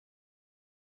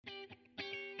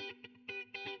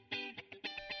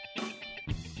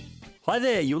Hi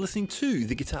there, you're listening to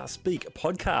the Guitar Speak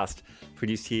podcast,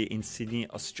 produced here in Sydney,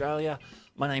 Australia.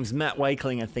 My name's Matt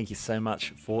Wakeling, and thank you so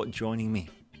much for joining me.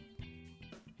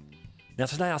 Now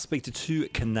today I'll speak to two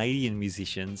Canadian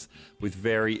musicians with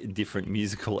very different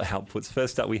musical outputs.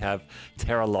 First up we have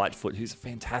Tara Lightfoot, who's a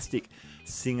fantastic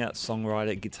singer,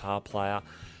 songwriter, guitar player.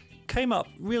 Came up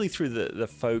really through the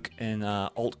folk and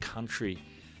alt country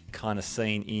kind of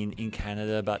scene in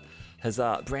Canada, but has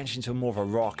branched into more of a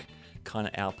rock kind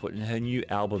of output. And her new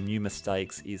album, New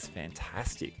Mistakes, is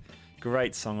fantastic.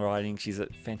 Great songwriting. She's a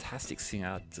fantastic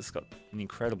singer, just got an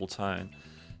incredible tone.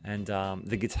 And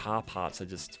the guitar parts are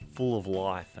just full of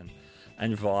life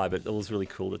and vibe. It was really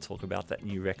cool to talk about that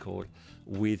new record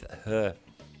with her.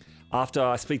 After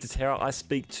I speak to Tara, I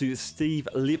speak to Steve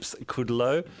Lips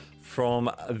Kudlow from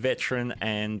a veteran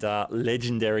and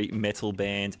legendary metal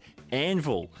band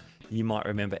Anvil. You might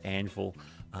remember Anvil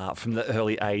from the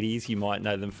early 80s. You might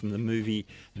know them from the movie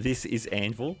This Is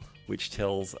Anvil, which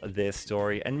tells their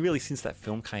story. And really since that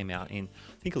film came out in,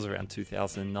 I think it was around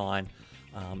 2009,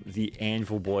 the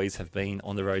Anvil boys have been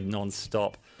on the road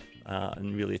non-stop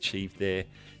and really achieved their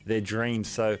dreams.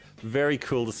 So very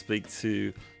cool to speak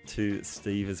to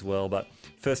Steve as well. But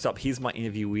first up, here's my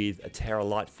interview with Tara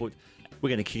Lightfoot. We're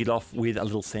going to kick it off with a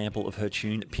little sample of her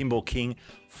tune, Pinball King,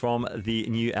 from the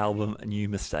new album, New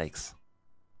Mistakes.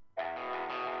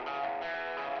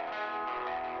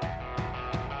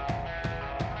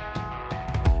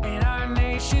 In our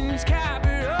nation's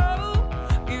capital,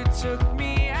 you took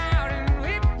me out and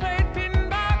we played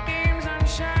pinball games on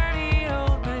shiny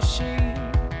old machines.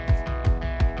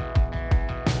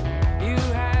 You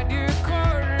had your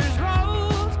quarters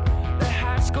rolled, the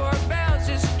high score bells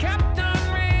just kept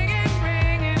on ringing,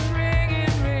 ringing,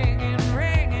 ringing, ringing,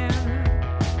 ringing.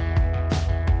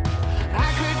 I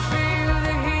could feel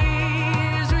the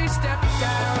heat as we stepped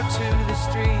out to the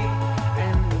street,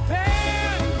 and the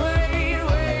band played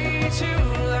way too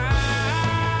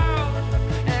loud.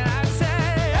 And I said,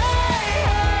 hey,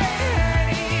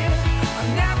 hey, hey, I'm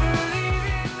never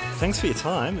leaving this. Thanks for your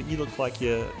time. You look like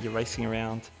you're racing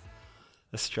around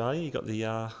Australia. You got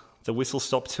the Whistle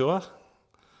Stop tour.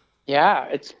 Yeah,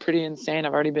 it's pretty insane.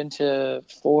 I've already been to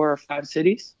 4 or 5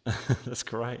 cities. That's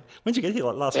great. When did you get here?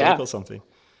 Like last Yeah. week or something?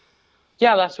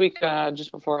 Yeah, last week,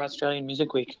 just before Australian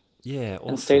Music Week, Yeah, awesome.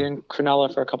 and stayed in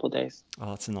Cronulla for a couple of days.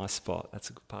 Oh, it's a nice spot. That's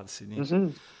a good part of Sydney. Mm-hmm.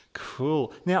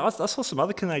 Cool. Now, I saw some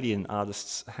other Canadian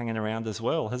artists hanging around as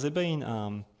well. Has there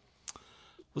been,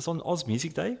 was on Oz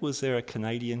Music Day, was there a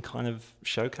Canadian kind of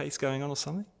showcase going on or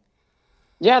something?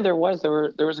 Yeah, there was.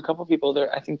 There was a couple people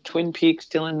there. I think Twin Peaks,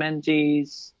 Dylan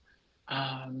Menzies.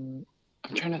 I'm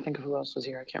trying to think of who else was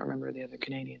here. I can't remember the other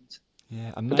Canadians.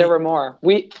 Yeah, But there were more.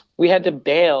 We had to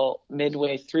bail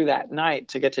midway through that night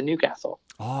to get to Newcastle.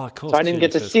 Oh, of course. So I didn't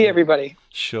get to first see gig. everybody.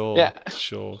 Sure. Yeah.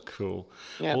 Sure. Cool.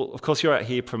 Yeah. Well, of course, you're out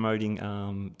here promoting,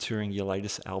 touring your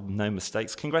latest album, No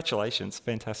Mistakes. Congratulations.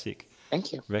 Fantastic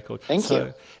Thank you. record. Thank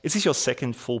you. Is this your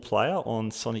second full player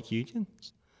on Sonic Union?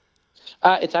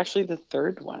 It's actually the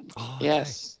third one. Oh, okay.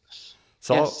 Yes.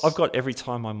 So Yes. I've got Every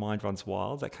Time My Mind Runs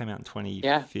Wild. That came out in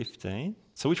 2015.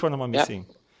 So which one am I missing?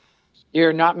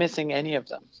 You're not missing any of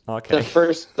them. Okay.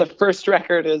 The first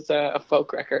record is a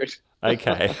folk record.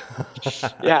 Okay.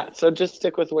 Yeah, so just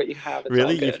stick with what you have. It's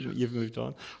Really, all good. you've moved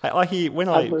on. I hear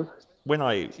I've moved. when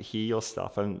I hear your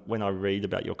stuff and when I read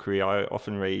about your career, I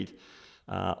often read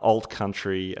old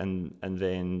country and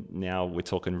then now we're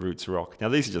talking roots rock. Now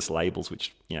these are just labels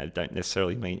which don't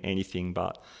necessarily mean anything,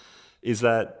 but is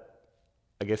that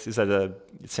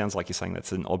it sounds like you're saying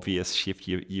that's an obvious shift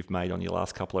you've made on your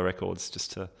last couple of records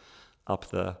just to up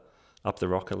the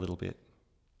rock a little bit.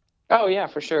 Oh yeah,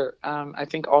 for sure. I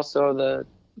think also the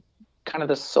kind of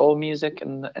the soul music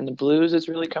and the blues has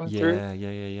really come through Yeah.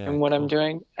 in what I'm Cool.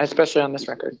 doing, especially on this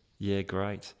record. Yeah,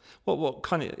 great. What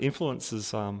kind of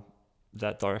influences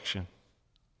that direction?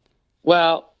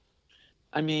 Well,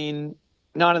 I mean,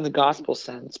 not in the gospel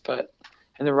sense, but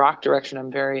in the rock direction,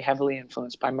 I'm very heavily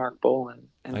influenced by Mark Bolan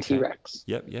and Okay. T-Rex.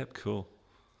 Yep, cool.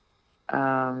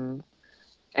 And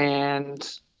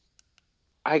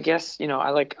I guess, I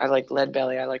like Lead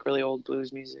Belly. I like really old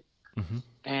blues music. Hmm.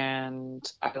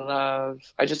 And I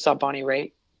just saw Bonnie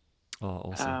Raitt. Oh,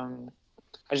 awesome.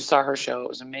 I just saw her show. It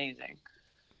was amazing.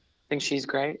 I think she's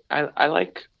great. I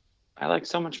like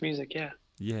so much music. Yeah.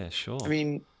 Yeah, sure. I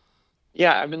mean,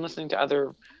 yeah, I've been listening to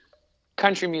other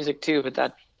country music too, but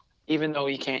that, even though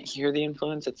you can't hear the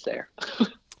influence, it's there.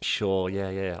 Sure,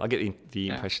 yeah. I get the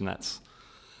impression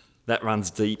that runs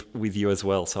deep with you as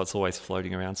well, so it's always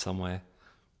floating around somewhere.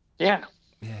 Yeah.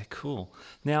 Yeah, cool.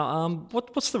 Now,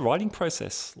 what's the writing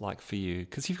process like for you?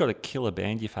 Because you've got a killer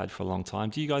band you've had for a long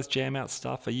time. Do you guys jam out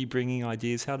stuff? Are you bringing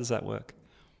ideas? How does that work?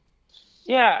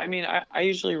 Yeah, I mean, I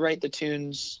usually write the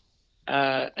tunes,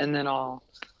 and then I'll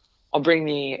bring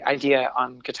the idea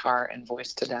on guitar and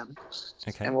voice to them,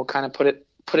 Okay. and we'll kind of put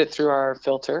it through our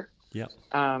filter. Yep.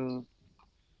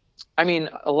 I mean,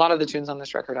 a lot of the tunes on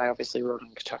this record I obviously wrote on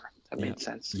guitar. That Yeah. made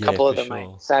sense. A Yeah, couple of for them I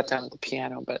sure. sat down at the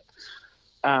piano, but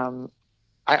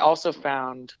I also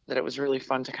found that it was really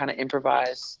fun to kind of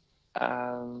improvise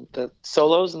the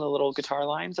solos and the little guitar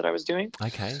lines that I was doing.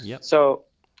 Okay. Yep. So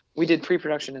we did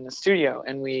pre-production in the studio,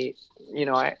 and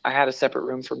I had a separate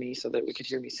room for me so that we could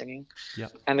hear me singing.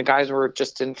 Yep. And the guys were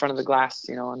just in front of the glass,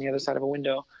 on the other side of a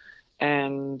window.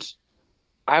 And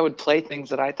I would play things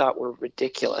that I thought were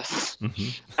ridiculous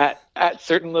at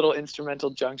certain little instrumental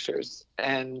junctures.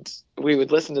 And we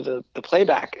would listen to the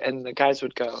playback, and the guys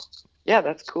would go, "Yeah,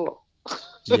 that's cool."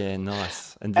 Yeah.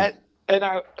 Nice. And And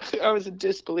I was in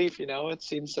disbelief, It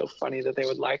seemed so funny that they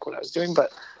would like what I was doing,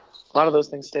 but a lot of those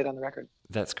things stayed on the record.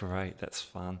 that's great. That's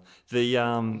fun. The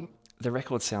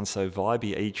record sounds so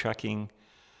vibey. Are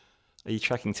you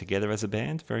tracking together as a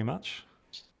band very much?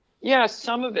 Yeah,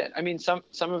 some of it. I mean, some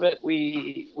of it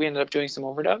we ended up doing some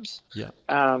overdubs. Yeah.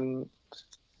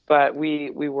 But we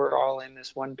were all in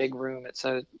this one big room. It's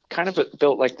a kind of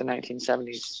built like the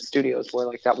 1970s studios, where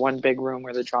like that one big room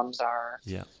where the drums are,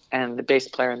 Yeah. and the bass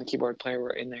player and the keyboard player were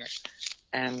in there,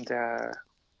 and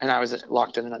I was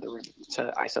locked in another room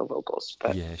to ISO vocals.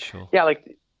 But Yeah. Sure. yeah,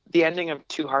 like the ending of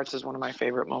Two Hearts is one of my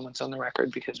favorite moments on the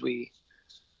record, because we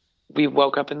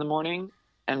woke up in the morning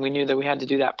and we knew that we had to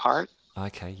do that part,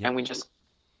 Okay. Yeah. and we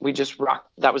just rocked.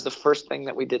 That was the first thing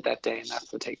that we did that day, and that's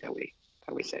the take that we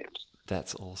saved.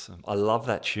 That's awesome. I love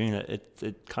that tune.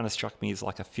 It kind of struck me as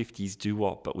like a 50s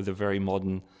doo-wop, but with a very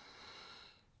modern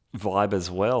vibe as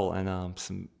well, and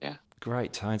some Yeah.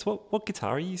 great tones. What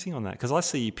guitar are you using on that? Because I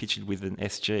see you pictured with an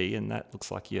SG, and that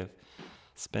looks like you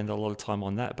spend a lot of time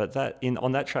on that. But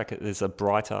on that track, there's a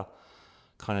brighter,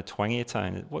 kind of twangier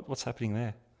tone. What's happening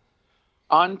there?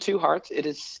 On Two Hearts,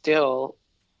 it's still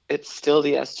the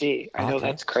SG. I know Okay.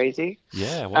 that's crazy.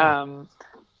 Yeah. Wow.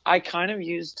 I kind of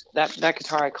used that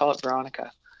guitar. I call it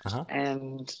Veronica, Uh-huh.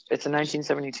 and it's a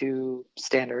 1972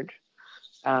 standard.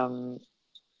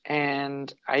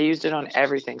 And I used it on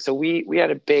everything. So we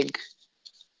had a big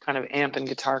kind of amp and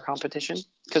guitar competition,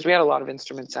 because we had a lot of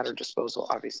instruments at our disposal,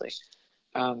 obviously.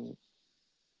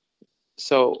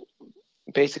 So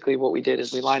basically what we did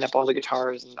is we lined up all the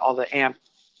guitars and all the amp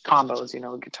combos,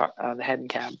 guitar, the head and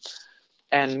cab,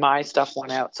 and my stuff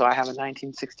went out. So I have a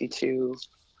 1962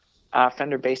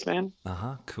 Fender Bassman,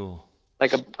 Cool.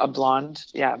 like a blonde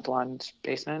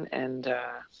Bassman,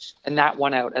 and that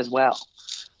won out as well.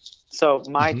 So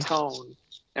my tone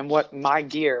and what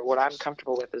I'm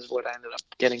comfortable with is what I ended up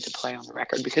getting to play on the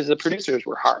record, because the producers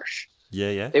were harsh. Yeah.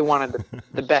 Yeah. They wanted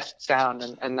the best sound,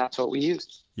 and that's what we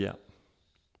used. Yeah.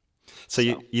 So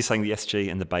you're saying the SG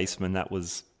and the Bassman, that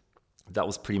was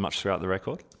pretty much throughout the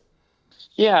record?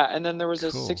 Yeah, and then there was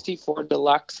a Cool. 64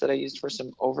 Deluxe that I used for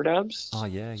some overdubs. Oh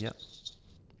yeah. Yeah.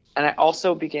 And I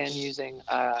also began using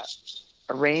a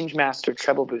Rangemaster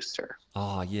treble booster,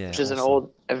 Oh yeah. which is awesome.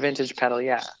 a vintage pedal,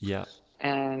 yeah. Yeah.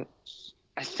 And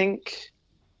I think,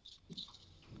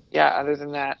 other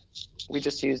than that, we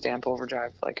just used amp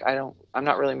overdrive. Like I'm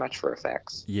not really much for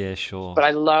effects, Yeah. Sure. but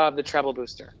I love the treble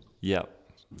booster. Yeah.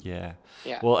 Yeah.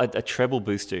 Yeah. Well, a treble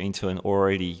booster into an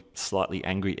already slightly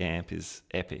angry amp is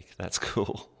epic. That's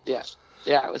cool. Yeah,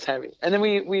 it was heavy. And then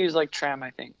we used like trem,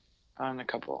 I think, on a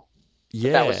couple.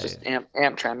 Yeah. That was just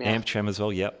amp trem, yeah. Amp trem as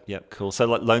well. Yep. Cool. So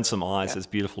like Lonesome Eyes, Yeah. there's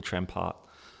beautiful trem part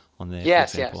on there.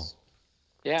 Yes, for example. yes.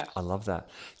 Yeah. I love that.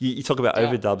 You talk about Yeah.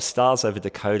 overdubs, Stars Over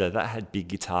Dakota. That had big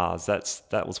guitars.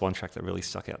 That was one track that really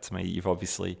stuck out to me. You've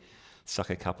obviously stuck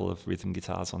a couple of rhythm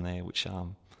guitars on there, which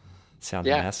sounded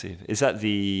Yeah. massive. Is that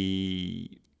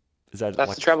That's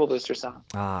like the treble booster song.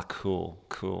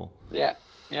 Cool. Yeah.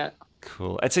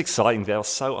 Cool. It's exciting. They were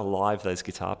so alive, those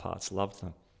guitar parts. Loved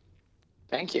them.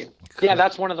 Thank you. Cool. Yeah,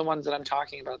 that's one of the ones that I'm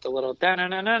talking about, the little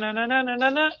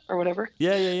da-na-na-na-na-na-na-na-na, or whatever.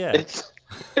 Yeah.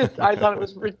 I thought it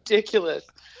was ridiculous.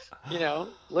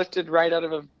 Lifted right out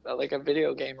of a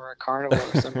video game or a carnival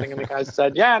or something, and the guy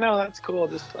said, "Yeah, no, that's cool.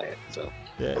 Just play it." So,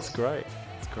 Yeah, it's great.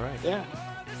 yeah.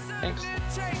 Thanks.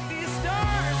 Take these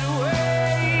stars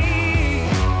away.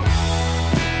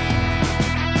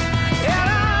 And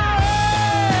I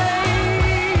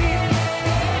wait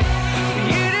for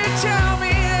you to tell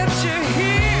me that you're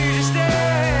here to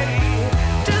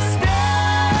stay, to stay.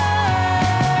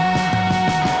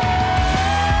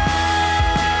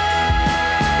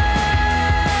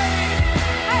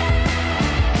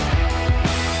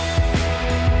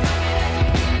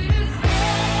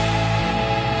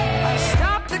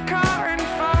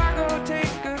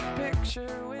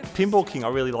 Pinball King, I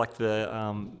really like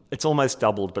the. It's almost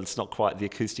doubled, but it's not quite the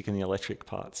acoustic and the electric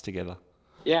parts together.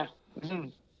 Yeah.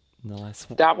 Mhm. Nice.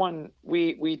 That one,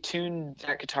 we tuned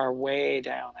that guitar way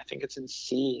down. I think it's in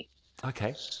C.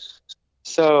 Okay.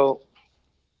 So,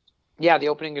 yeah, the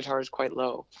opening guitar is quite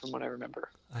low from what I remember.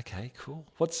 Okay. Cool.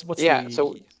 What's Yeah, the?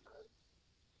 so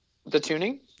the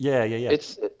tuning, Yeah.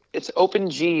 it's open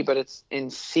G, but it's in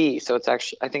C. So it's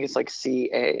actually, I think it's like C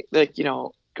A. Like,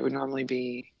 it would normally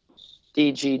be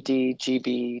D G D G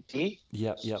B D.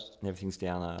 Yep. And everything's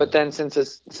down. But then since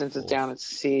it's down, it's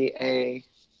C A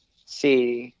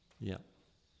C Yeah.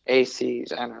 A C.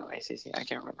 I don't know, A C C. I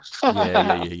can't remember.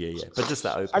 Yeah. But just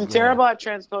that open. I'm terrible at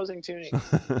transposing tuning.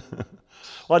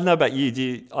 Well, I don't know about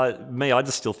you. I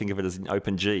just still think of it as an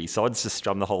open G. So I'd just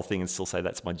strum the whole thing and still say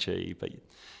that's my G. But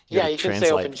Yeah, gotta you can say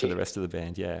translate open for G. the rest of the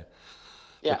band. Yeah.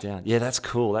 Yeah. Put down. Yeah, that's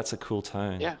cool. That's a cool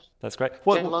tone. Yeah. That's great.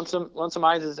 And Lonesome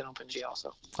Eyes is an open G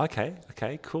also. Okay,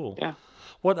 cool. Yeah.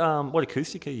 What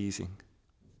acoustic are you using?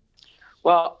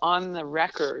 Well, on the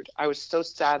record, I was so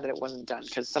sad that it wasn't done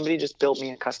because somebody just built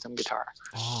me a custom guitar.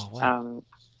 Oh, wow.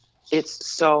 It's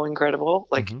so incredible.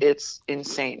 Like, it's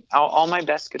insane. All my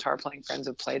best guitar playing friends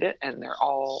have played it, and they're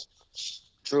all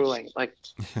drooling. Like,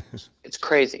 it's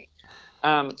crazy.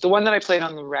 The one that I played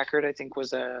on the record, I think,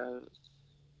 was an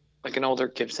older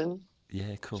Gibson,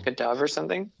 Yeah, cool. like a Dove or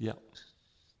something. Yeah.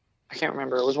 I can't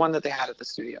remember. It was one that they had at the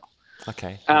studio.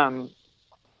 Okay.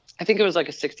 I think it was like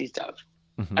a 60s Dove.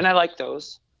 And I like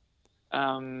those.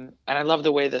 And I love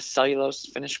the way the cellulose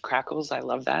finish crackles. I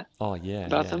love that. Oh, yeah.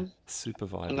 about them. Super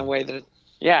vibe. And the way that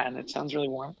and it sounds really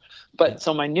warm. But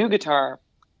so my new guitar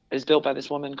is built by this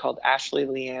woman called Ashley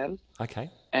Leanne,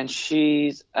 Okay. and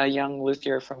she's a young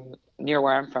luthier from near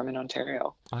where I'm from in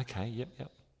Ontario. Okay. Yep.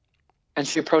 And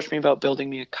she approached me about building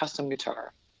me a custom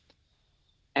guitar.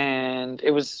 And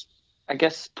it was, I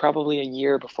guess, probably a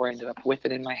year before I ended up with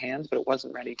it in my hands, but it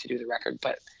wasn't ready to do the record.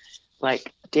 But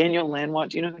like Daniel Lanois,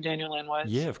 do you know who Daniel Lanois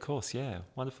is? Yeah, of course. Yeah.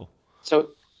 Wonderful.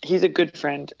 So he's a good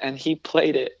friend, and he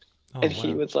played it. Oh, And he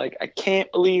wow. was like, I can't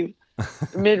believe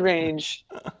mid-range.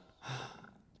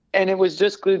 And it was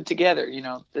just glued together.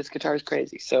 This guitar is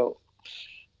crazy. So,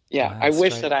 yeah, Wow, I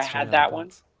wish straight- that I straight out had of that the one.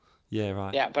 box. Yeah,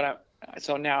 right. Yeah, but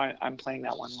so now I'm playing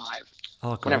that one live. Oh,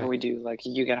 great. Whenever we do, like,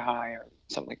 You Get High or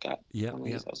something like that. Yep, when we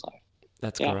yep. use those live.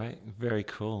 That's Yeah. great. Very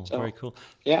cool. So- Very cool.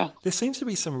 Yeah. There seems to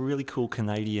be some really cool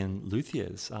Canadian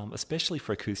luthiers, especially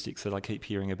for acoustics, that I keep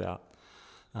hearing about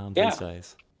these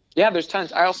days. Yeah, there's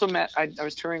tons. I also I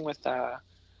was touring with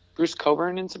Bruce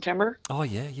Coburn in September, Oh,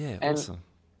 yeah. And- Awesome.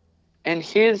 and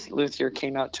his luthier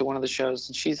came out to one of the shows,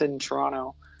 and she's in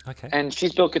Toronto, Okay. and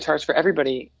she's built guitars for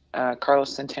everybody.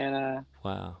 Carlos Santana,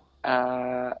 Wow.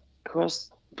 who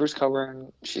else? Bruce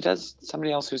Coburn. She does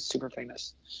somebody else who's super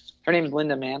famous. Her name's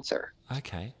Linda Manser.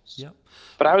 Okay. Yep.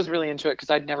 But I was really into it because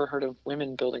I'd never heard of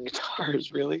women building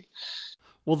guitars, really.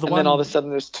 Well, the And one. then all of a sudden,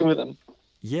 there's two of them.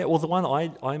 Yeah. Well, the one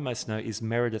I most know is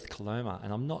Meredith Coloma,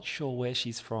 and I'm not sure where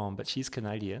she's from, but she's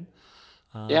Canadian.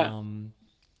 Yeah.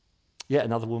 Yeah.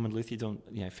 Another woman luthier doing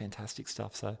fantastic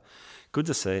stuff. So good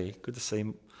to see. Good to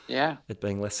see Yeah. it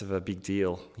being less of a big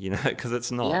deal, because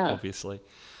it's not Yeah. obviously.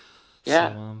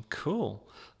 Yeah. So, cool.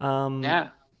 Yeah.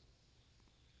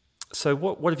 So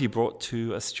what have you brought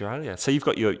to Australia? So you've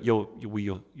got you're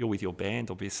with your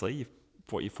band, obviously. You've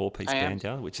brought your 4-piece I am. band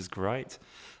down, which is great.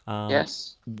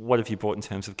 Yes. What have you brought in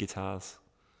terms of guitars?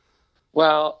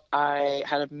 Well, I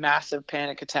had a massive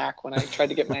panic attack when I tried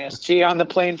to get my SG on the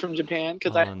plane from Japan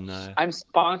because Oh no. I'm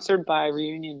sponsored by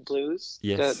Reunion Blues,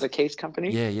 Yes. the case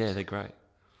company. Yeah, they're great.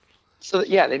 So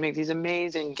yeah, they make these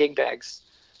amazing gig bags,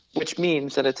 which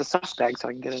means that it's a soft bag, so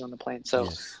I can get it on the plane. So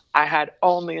Yes. I had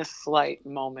only a slight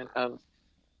moment of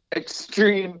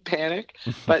extreme panic,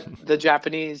 but the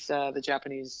Japanese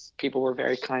people were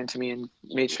very kind to me and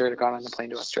made sure it got on the plane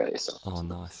to Australia. So Oh,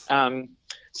 nice.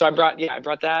 so I brought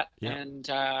that, Yeah. and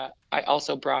I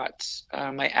also brought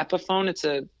my Epiphone. It's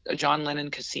a John Lennon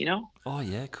Casino, Oh,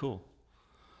 yeah, cool.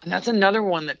 and that's another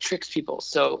one that tricks people.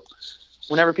 So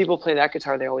whenever people play that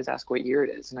guitar, they always ask what year it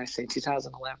is, and I say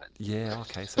 2011. Yeah,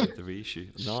 okay, so the reissue.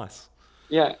 Nice.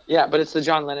 Yeah, but it's the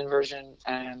John Lennon version,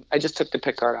 and I just took the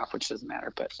pickguard off, which doesn't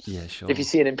matter. But Yeah, sure. if you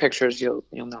see it in pictures, you'll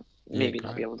not maybe great.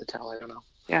 not be able to tell. I don't know.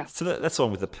 Yeah, So that's the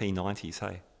one with the P90s,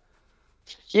 hey?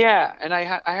 yeah, and I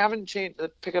haven't changed. The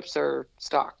pickups are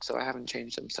stock, so I haven't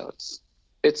changed them. So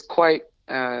it's quite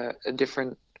a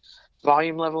different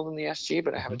volume level than the SG,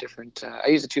 but I have a different. I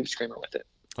use a tube screamer with it.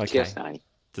 Okay. TS9.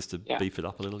 Just to Yeah. beef it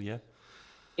up a little, yeah?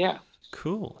 Yeah.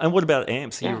 Cool. And what about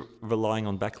amps? Are Yeah. you relying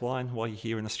on Backline while you're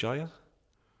here in Australia?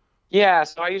 Yeah,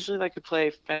 so I usually like to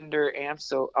play Fender amps,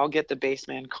 so I'll get the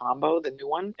Bassman combo, the new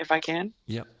one, if I can.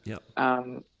 Yep.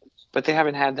 but they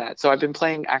haven't had that. So I've been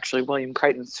playing actually William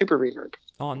Crichton's Super Reverb.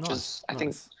 Oh, which nice. is, I think,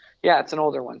 nice. yeah, it's an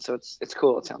older one, so it's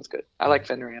cool. It sounds good. I like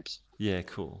Fender amps. Yeah,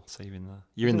 cool. So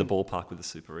you're in the ballpark with the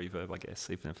Super Reverb, I guess,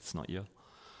 even if it's not your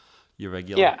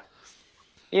regular. Yeah,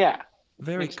 yeah.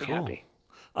 Very Makes me cool. happy.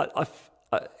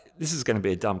 This is going to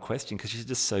be a dumb question because you're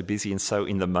just so busy and so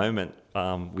in the moment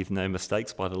with no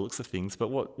mistakes by the looks of things. But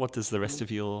what does the rest of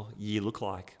your year look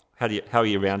like? How are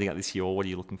you rounding out this year, or what are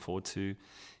you looking forward to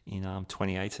in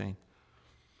 2018?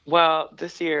 Well,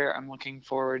 this year I'm looking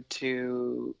forward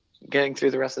to getting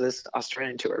through the rest of this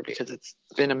Australian tour because it's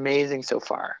been amazing so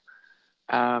far.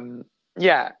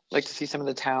 Yeah, like to see some of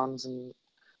the towns and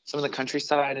some of the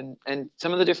countryside and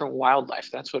some of the different wildlife.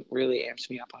 That's what really amps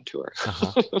me up on tour.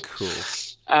 Cool.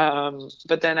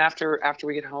 But then after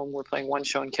we get home, we're playing one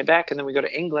show in Quebec, and then we go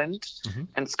to England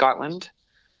and Scotland.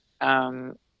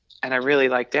 And I really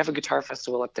they have a guitar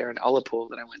festival up there in Ullapool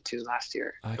that I went to last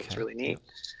year. Okay. It was really neat. Yep.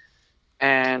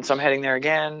 And so I'm heading there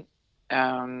again.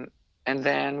 And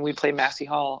then we play Massey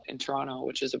Hall in Toronto,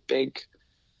 which is a big,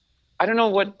 I don't know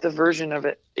what the version of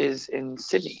it is in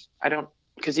Sydney.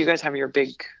 Because you guys have your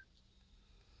big,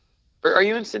 or are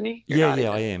you in Sydney? You're not,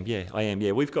 I am.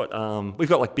 Yeah, we've got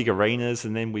like big arenas,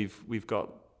 and then we've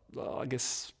got I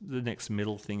guess the next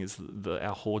middle thing is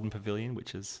our Hordern Pavilion,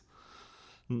 which is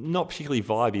not particularly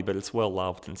vibey, but it's well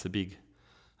loved, and it's a big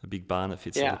barn that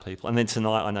fits a lot of people. And then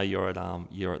tonight, I know you're at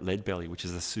Leadbelly, which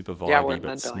is a super vibey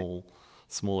but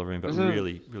smaller room, but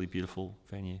really really beautiful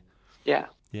venue. Yeah.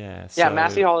 Yeah. Yeah, So,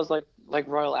 Massey Hall is like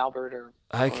Royal Albert or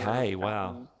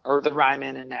wow. or the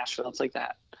Ryman in Nashville. It's like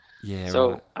that. Yeah.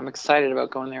 So right. I'm excited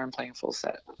about going there and playing a full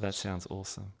set. That sounds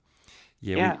awesome.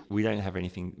 Yeah. We don't have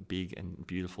anything big and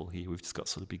beautiful here. We've just got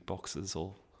sort of big boxes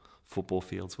or football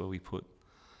fields where we put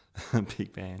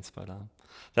big bands. But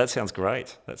that sounds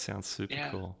great. That sounds super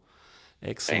cool.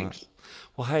 Excellent. Thanks.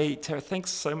 Well, hey, Tara, thanks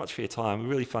so much for your time.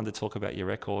 Really fun to talk about your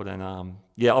record. And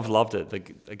I've loved it.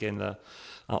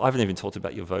 I haven't even talked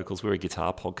about your vocals. We're a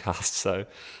guitar podcast. So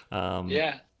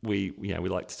we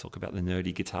like to talk about the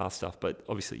nerdy guitar stuff. But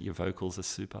obviously your vocals are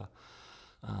super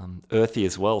earthy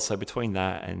as well. So between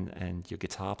that and your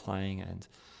guitar playing and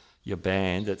your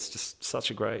band, it's just such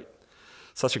a great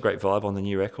vibe on the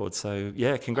new record. So,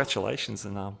 yeah, congratulations.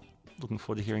 And looking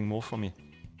forward to hearing more from you.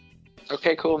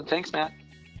 Okay, cool. Thanks, Matt.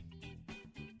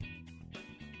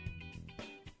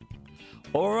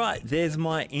 All right, there's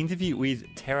my interview with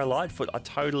Tara Lightfoot. I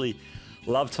totally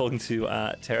love talking to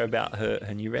Tara about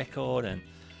her new record and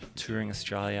touring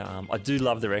Australia. I do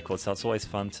love the record, so it's always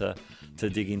fun to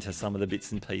dig into some of the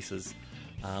bits and pieces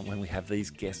when we have these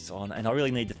guests on. And I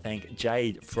really need to thank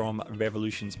Jade from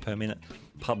Revolutions Per Minute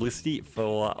Publicity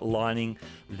for lining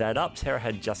that up. Tara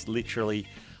had just literally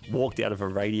walked out of a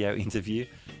radio interview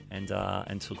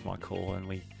and took my call, and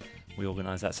we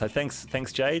organised that. So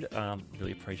thanks Jade.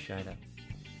 Really appreciate it.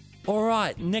 All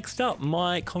right, next up,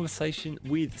 my conversation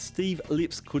with Steve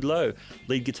Lips-Kudlow,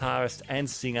 lead guitarist and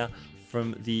singer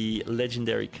from the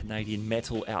legendary Canadian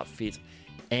metal outfit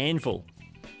Anvil.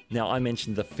 Now, I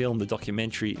mentioned the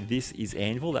documentary This Is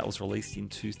Anvil, that was released in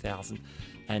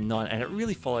 2009, and it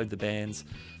really followed the band's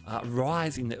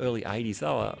rise in the early 80s. They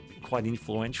were quite an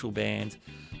influential band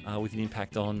with an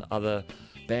impact on other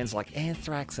bands like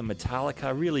Anthrax and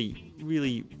Metallica, really,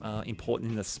 really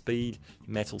important in the speed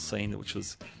metal scene, which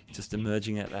was just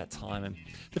emerging at that time. And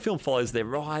the film follows their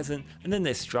rise and then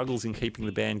their struggles in keeping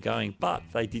the band going, but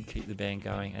they did keep the band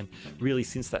going. And really,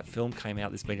 since that film came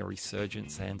out, there's been a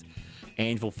resurgence, and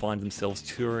Anvil find themselves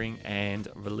touring and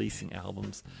releasing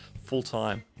albums full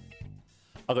time.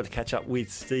 I got to catch up with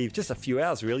Steve just a few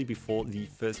hours really before the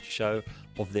first show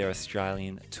of their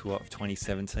Australian tour of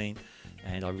 2017,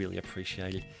 and I really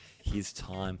appreciated his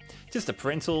time. Just a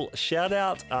parental shout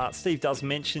out. Steve does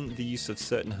mention the use of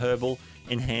certain herbal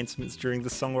enhancements during the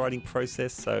songwriting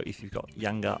process, so if you've got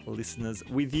younger listeners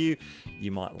with you,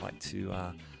 you might like to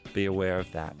be aware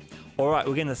of that. All right,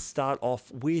 we're going to start off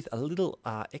with a little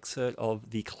excerpt of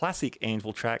the classic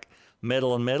Anvil track,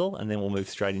 Metal on Metal, and then we'll move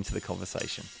straight into the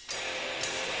conversation.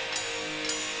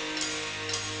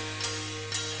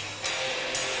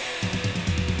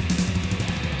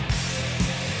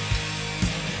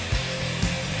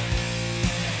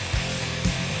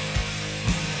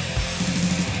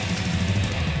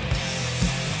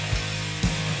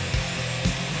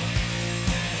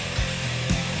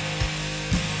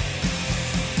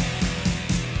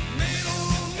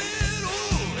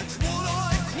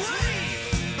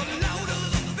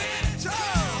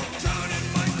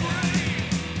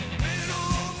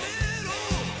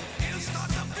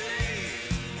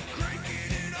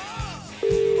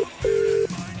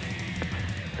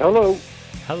 Hello.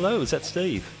 Hello, is that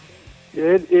Steve?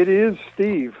 It is,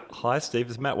 Steve. Hi, Steve.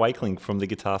 It's Matt Wakeling from the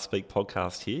Guitar Speak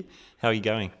podcast here. How are you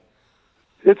going?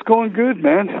 It's going good,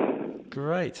 man.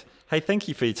 Great. Hey, thank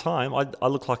you for your time. I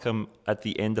look like I'm at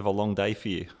the end of a long day for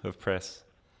you of press.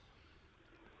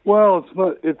 Well, it's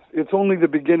not. It's only the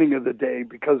beginning of the day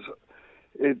because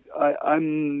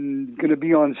I'm going to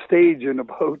be on stage in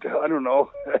about I don't know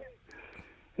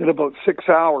in about 6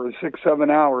 hours,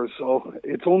 7 hours. So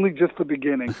it's only just the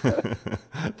beginning.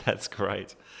 That's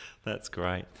great. That's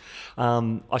great.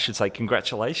 I should say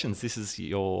congratulations. This is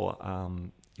you're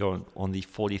on the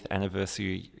 40th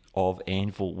anniversary of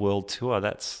Anvil World Tour.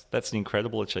 That's an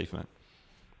incredible achievement.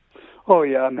 Oh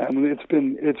yeah, man!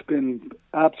 It's been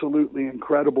absolutely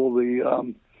incredible,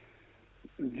 the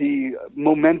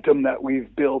momentum that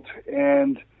we've built,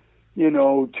 and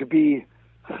to be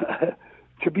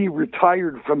to be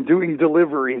retired from doing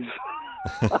deliveries.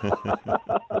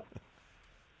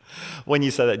 When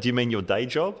you say that, do you mean your day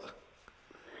job?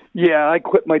 Yeah, I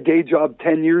quit my day job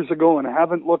 10 years ago and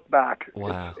haven't looked back.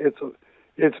 Wow.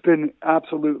 It's been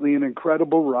absolutely an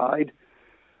incredible ride.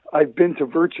 I've been to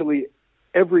virtually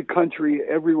every country,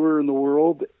 everywhere in the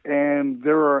world, and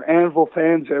there are Anvil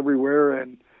fans everywhere,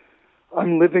 and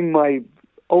I'm living my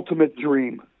ultimate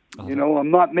dream.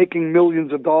 I'm not making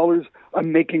millions of dollars.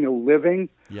 I'm making a living,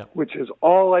 which is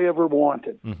all I ever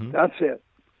wanted. Mm-hmm. That's it.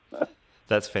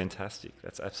 That's fantastic.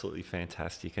 That's absolutely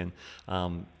fantastic. And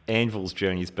Anvil's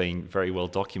journey has been very well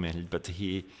documented, but to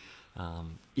hear,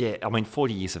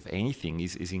 40 years of anything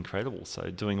is incredible. So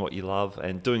doing what you love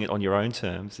and doing it on your own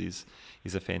terms is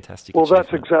a fantastic achievement.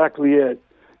 That's exactly it.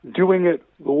 Doing it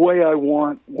the way I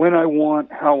want, when I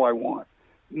want, how I want.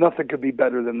 Nothing could be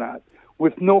better than that.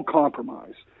 With no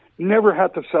compromise. Never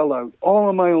had to sell out. All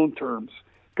on my own terms.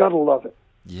 Gotta love it.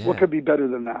 Yeah. What could be better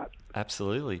than that?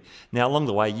 Absolutely. Now, along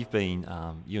the way, you've been,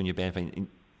 you and your band have been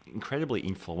incredibly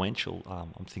influential.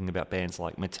 I'm thinking about bands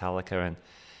like Metallica and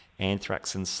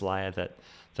Anthrax and Slayer that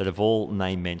have all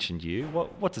name-mentioned you.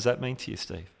 What does that mean to you,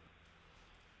 Steve?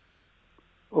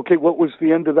 Okay, what was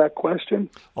the end of that question?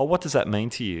 Oh, what does that mean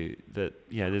to you?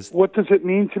 What does it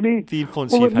mean to me? The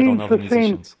influence you've had on other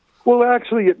musicians. Well,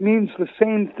 actually, it means the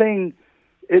same thing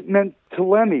it meant to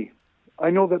Lemmy. I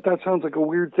know that sounds like a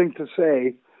weird thing to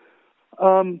say.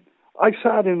 I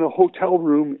sat in a hotel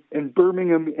room in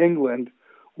Birmingham, England,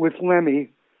 with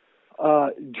Lemmy,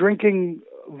 drinking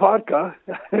vodka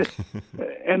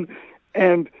and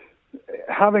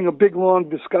having a big, long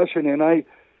discussion. And I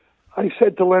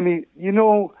said to Lemmy,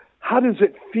 how does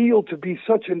it feel to be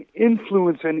such an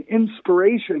influence and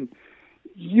inspiration?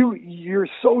 You're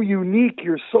so unique.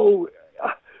 You're so.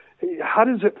 How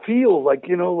does it feel?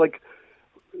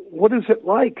 What is it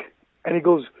like? And he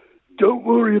goes, "Don't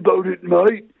worry about it,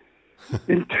 mate.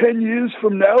 In 10 years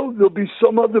from now, there'll be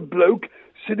some other bloke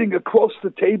sitting across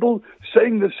the table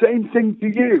saying the same thing to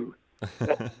you."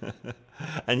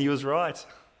 And he was right.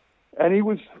 And he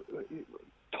was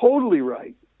totally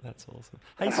right. That's awesome.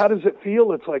 Hey, how does it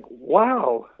feel? It's like,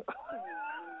 wow.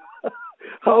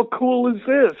 How cool is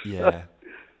this? Yeah.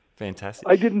 Fantastic.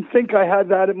 I didn't think I had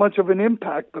that much of an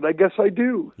impact, but I guess I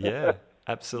do. Yeah,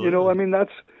 absolutely.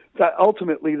 That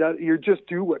ultimately that you just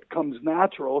do what comes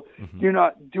natural. Mm-hmm. You're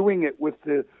not doing it with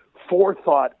the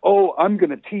forethought, I'm going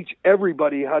to teach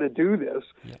everybody how to do this.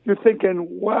 Yeah. You're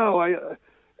thinking, wow,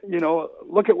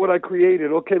 look at what I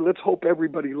created. Okay, let's hope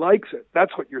everybody likes it.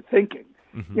 That's what you're thinking.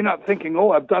 Mm-hmm. You're not thinking,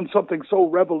 I've done something so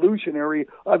revolutionary,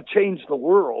 I've changed the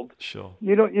world. Sure.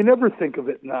 You never think of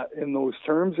it in those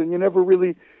terms, and you never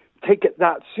really take it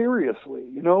that seriously.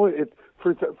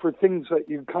 For things that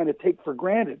you kind of take for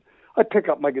granted. I pick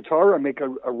up my guitar, I make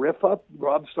a riff up,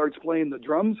 Rob starts playing the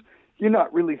drums. You're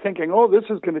not really thinking, this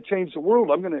is going to change the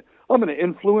world. I'm going to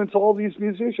influence all these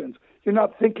musicians. You're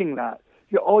not thinking that.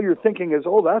 All you're thinking is,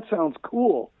 that sounds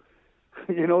cool.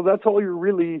 That's all you're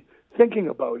really thinking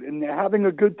about, and having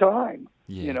a good time.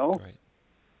 Yeah, great.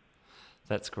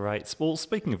 That's great. Well,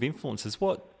 speaking of influences,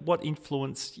 what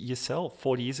influenced yourself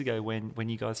 40 years ago when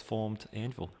you guys formed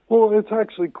Anvil? Well, it's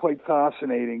actually quite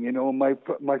fascinating. My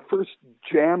first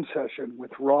jam session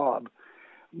with Rob,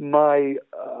 my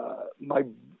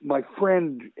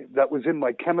friend that was in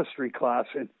my chemistry class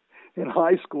in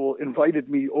high school invited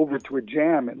me over to a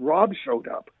jam, and Rob showed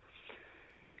up.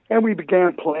 And we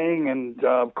began playing, and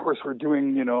of course we're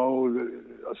doing,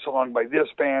 a song by this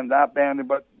band, that band,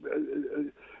 but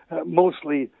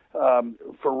mostly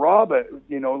for Rob,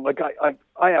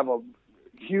 I have a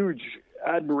huge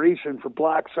admiration for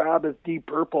Black Sabbath, Deep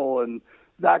Purple, and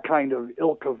that kind of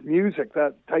ilk of music,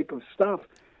 that type of stuff.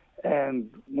 And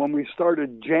when we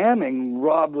started jamming,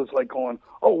 Rob was like going,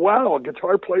 "Oh wow, a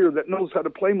guitar player that knows how to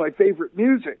play my favorite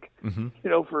music." Mm-hmm. You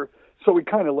know, so we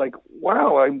kind of like,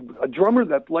 "Wow, I'm a drummer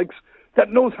that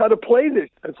knows how to play this."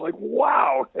 It's like,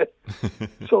 wow.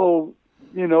 So,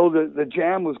 you know, the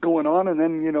jam was going on, and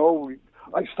then, you know,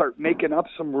 I start making up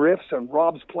some riffs, and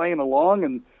Rob's playing along,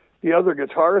 and the other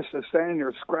guitarist is standing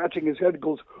there scratching his head,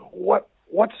 goes, What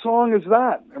song is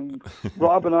that?" And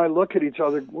Rob and I look at each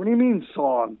other. "What do you mean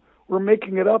song? We're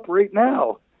making it up right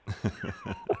now."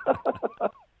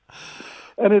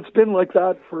 And it's been like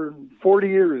that for 40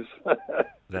 years.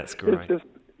 That's great.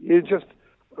 It's just,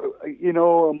 you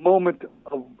know, a moment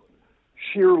of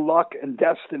sheer luck and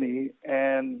destiny,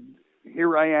 and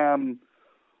here I am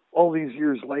all these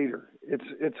years later.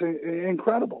 It's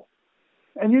incredible.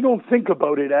 And you don't think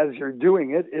about it as you're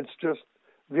doing it. It's just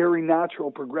very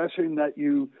natural progression that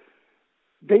you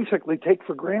basically take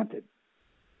for granted.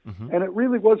 Mm-hmm. And it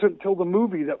really wasn't until the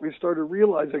movie that we started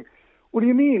realizing, what do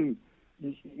you mean?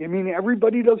 You mean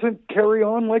everybody doesn't carry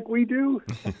on like we do?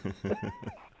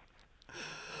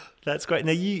 That's great.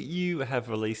 Now, you have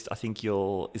released, I think,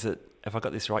 have I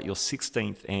got this right, your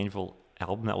 16th Anvil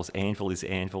album. That was Anvil is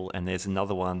Anvil, and there's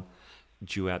another one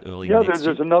due out early next year.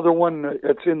 There's another one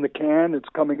that's in the can. It's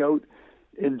coming out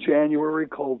in January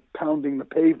called Pounding the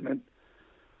Pavement,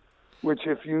 which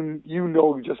if you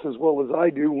know just as well as I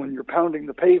do, when you're pounding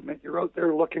the pavement, you're out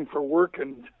there looking for work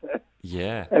and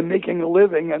and making a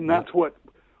living, and that's what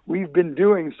we've been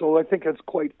doing. So I think it's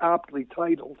quite aptly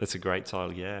titled. That's a great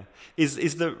title, yeah.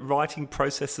 Is the writing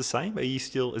process the same?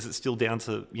 Is it still down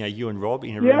to, you know, you and Rob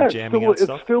in a room jamming out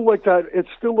stuff? It's still like that. It's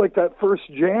still like that first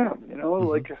jam, you know,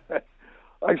 Mm-hmm. like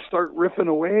I start riffing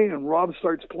away and Rob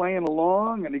starts playing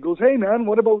along and he goes, "Hey man,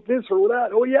 what about this or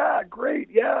that?" "Oh yeah, great,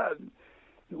 yeah."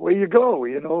 Away you go,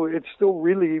 you know. It's still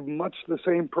really much the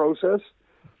same process.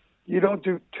 You don't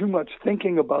do too much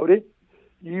thinking about it.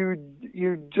 You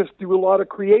just do a lot of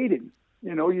creating.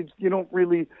 You know, you don't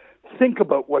really think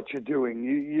about what you're doing.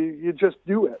 You just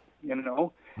do it, you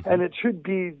know. Mm-hmm. And it should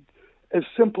be as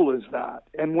simple as that.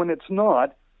 And when it's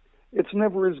not, it's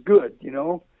never as good, you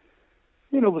know.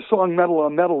 You know, the song Metal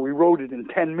on Metal, we wrote it in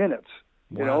 10 minutes,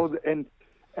 you know, and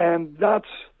that's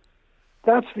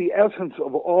the essence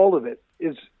of all of it,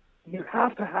 is you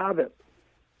have to have it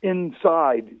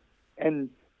inside and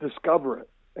discover it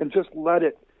and just let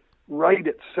it write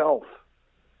itself.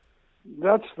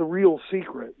 That's the real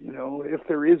secret, you know, if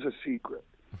there is a secret.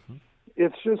 Mm-hmm.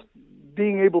 It's just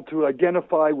being able to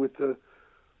identify with the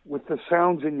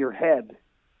sounds in your head,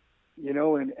 you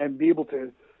know, and be able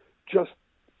to just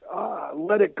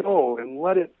let it go and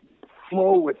let it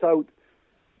flow without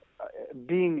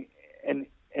being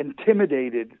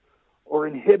intimidated or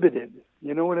inhibited.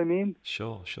 You know what I mean?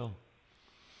 Sure.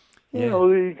 Yeah. You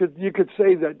know, you could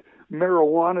say that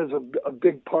marijuana is a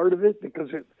big part of it because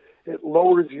it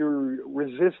lowers your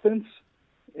resistance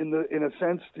in a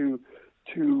sense to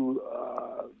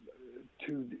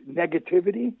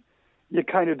negativity. You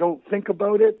kind of don't think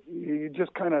about it. You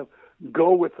just kind of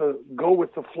go with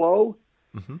the flow.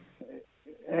 Mm-hmm.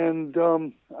 And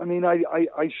I mean,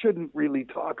 I shouldn't really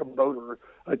talk about or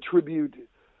attribute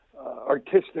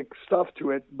artistic stuff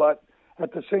to it, but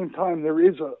at the same time, there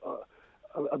is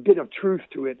a bit of truth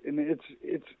to it, and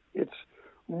it's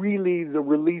really the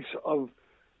release of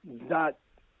that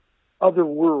other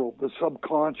world, the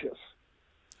subconscious.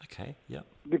 Okay. Yeah.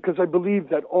 Because I believe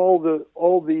that all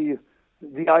the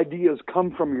ideas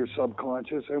come from your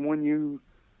subconscious, and when you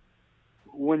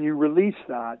release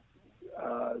that,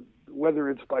 whether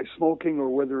it's by smoking or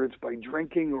whether it's by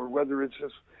drinking or whether it's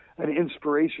just an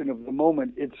inspiration of the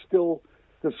moment, it's still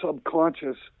the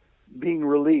subconscious being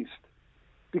released.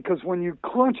 Because when you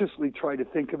consciously try to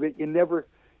think of it,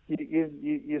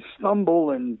 you stumble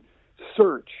and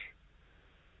search.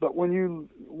 But when you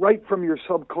write from your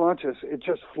subconscious, it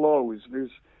just flows.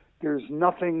 There's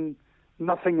nothing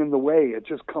in the way. It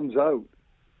just comes out.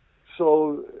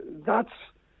 So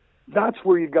that's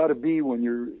where you got to be when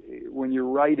you're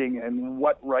writing and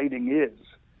what writing is.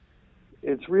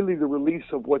 It's really the release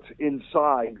of what's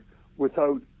inside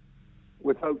without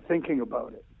thinking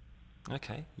about it.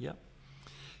 Okay. Yep.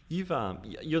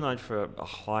 You're known for a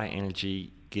high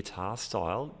energy guitar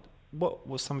style. What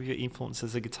were some of your influences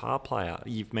as a guitar player?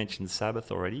 You've mentioned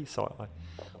Sabbath already, so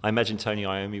I imagine Tony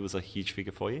Iommi was a huge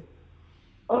figure for you.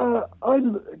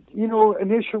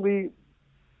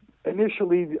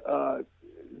 Initially,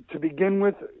 to begin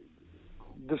with,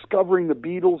 discovering the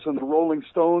Beatles and the Rolling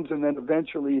Stones, and then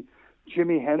eventually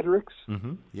Jimi Hendrix.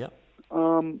 Mm-hmm. Yeah.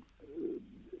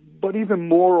 But even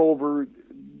moreover,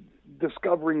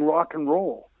 discovering rock and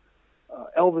roll,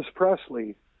 Elvis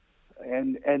Presley,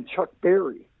 and Chuck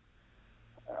Berry.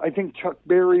 I think Chuck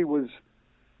Berry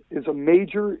is a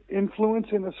major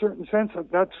influence in a certain sense.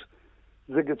 That's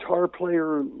the guitar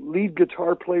player, lead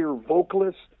guitar player,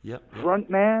 vocalist, Yep. front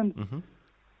man. Mm-hmm.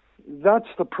 That's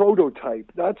the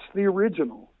prototype. That's the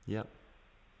original. Yep.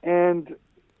 And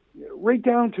right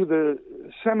down to the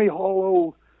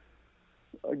semi-hollow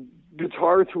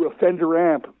guitar through a Fender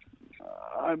amp.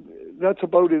 That's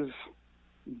about as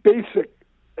basic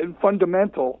and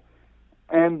fundamental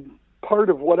and part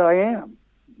of what I am,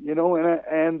 you know,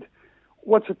 and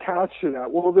what's attached to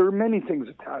that? Well, there are many things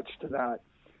attached to that.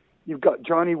 You've got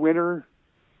Johnny Winter,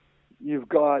 you've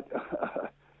got,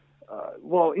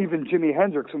 well, even Jimi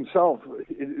Hendrix himself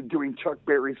doing Chuck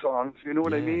Berry songs, you know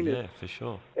what I mean? Yeah, for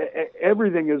sure.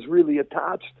 Everything is really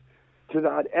attached to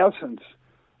that essence.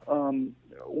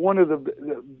 One of the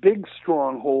big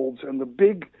strongholds and the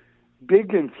big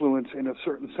influence in a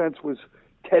certain sense was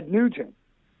Ted Nugent.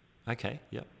 Okay,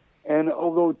 yep. And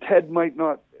although Ted might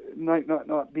not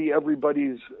be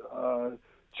everybody's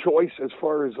choice as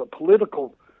far as a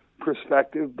political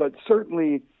perspective, but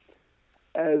certainly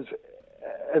as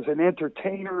an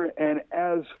entertainer and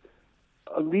as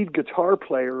a lead guitar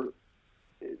player,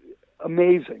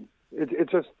 amazing.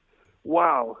 It's just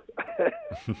wow.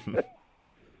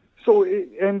 So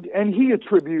and he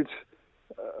attributes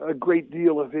a great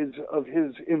deal of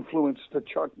his influence to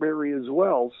Chuck Berry as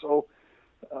well. So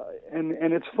and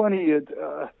it's funny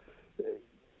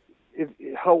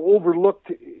how overlooked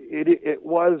it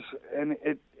was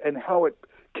and how it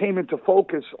came into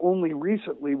focus only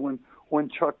recently when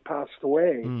Chuck passed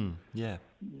away. Yeah.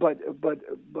 But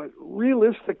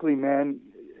realistically, man,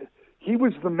 he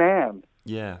was the man.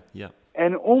 Yeah, yeah.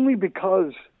 And only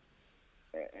because,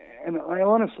 and I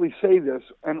honestly say this,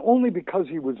 and only because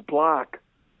he was black,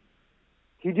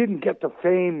 he didn't get the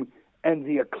fame and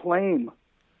the acclaim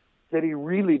that he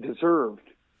really deserved.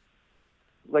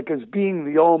 Like as being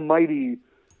the almighty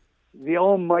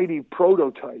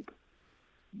prototype.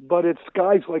 But it's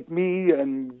guys like me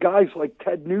and guys like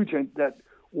Ted Nugent that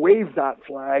wave that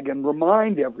flag and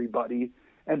remind everybody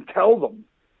and tell them.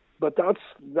 But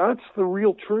that's the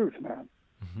real truth, man.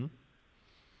 Mm-hmm.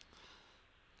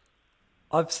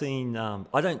 I've seen,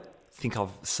 I don't think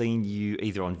I've seen you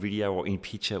either on video or in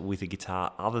picture with a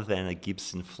guitar other than a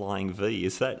Gibson Flying V.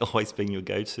 Has that always been your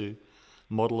go-to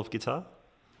model of guitar?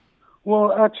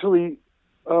 Well, actually,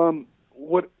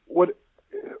 what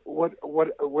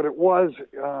it was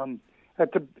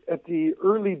at the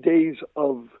early days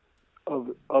of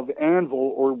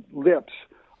Anvil or Lips,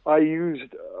 I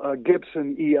used a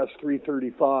Gibson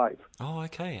ES335. Oh,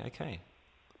 okay.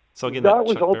 So again, that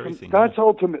was Chuck Berry thing. That's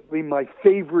ultimately my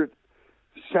favorite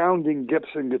sounding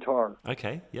Gibson guitar.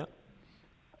 Okay, yep.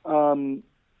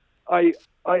 I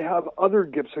have other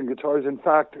Gibson guitars. In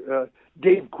fact,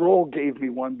 Dave Grohl gave me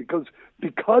one because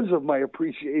of my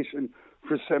appreciation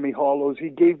for semi-hollows. He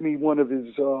gave me one of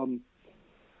his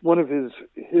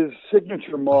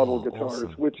signature model guitars,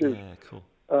 awesome. which is cool.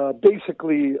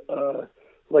 basically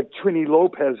like Trini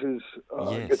Lopez's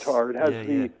guitar. It has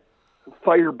the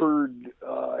Firebird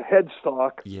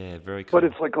headstock. Yeah, very cool. But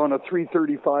it's like on a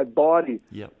 335 body.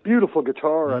 Yep. Beautiful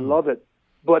guitar. I love it.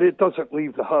 But it doesn't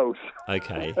leave the house.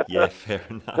 Okay. Yeah, fair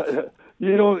enough.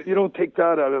 You don't take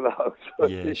that out of the house.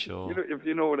 Yeah, sure. If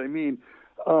you know what I mean.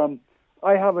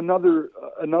 I have another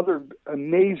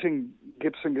amazing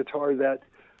Gibson guitar that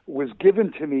was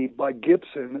given to me by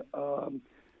Gibson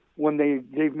when they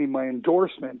gave me my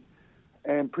endorsement,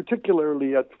 and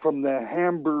particularly from the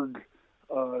Hamburg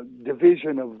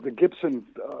division of the Gibson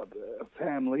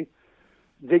family.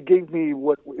 They gave me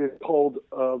what is called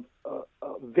a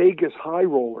Vegas High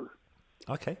Roller.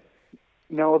 Okay.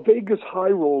 Now, a Vegas High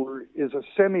Roller is a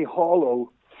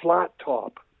semi-hollow flat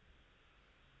top.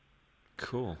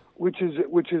 Cool. Which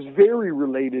is very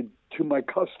related to my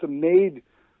custom-made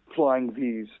Flying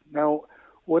Vs. Now,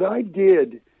 what I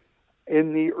did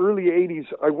in the early 80s,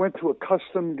 I went to a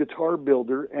custom guitar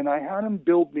builder, and I had him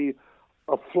build me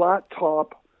a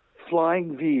flat-top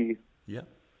Flying V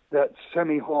that's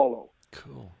semi-hollow.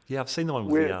 Cool. Yeah, I've seen the one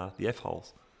with the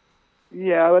F-holes.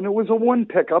 Yeah, and it was a one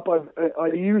pickup. I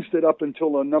used it up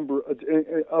until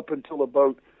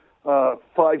about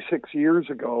 5-6 years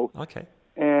ago. Okay.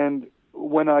 And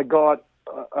when I got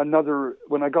another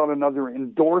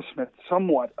endorsement,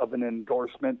 somewhat of an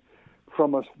endorsement,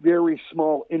 from a very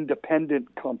small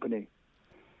independent company,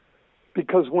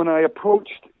 because when I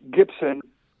approached Gibson,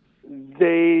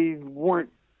 they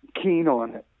weren't keen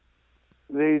on it.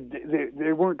 They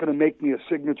weren't going to make me a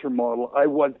signature model.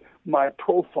 My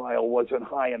profile wasn't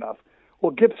high enough.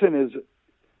 Well, Gibson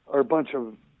are a bunch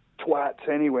of twats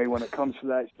anyway when it comes to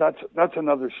that. That's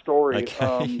another story.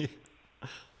 Okay.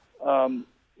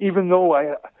 even though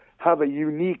I have a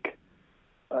unique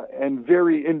and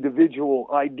very individual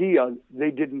idea,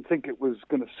 they didn't think it was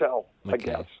going to sell, I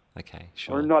guess. Okay,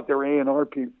 sure. Or not their A&R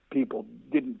people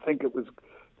didn't think it was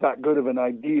that good of an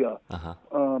idea. Uh-huh.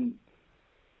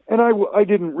 And I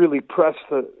didn't really press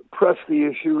the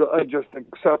issue. I just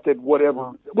accepted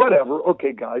whatever.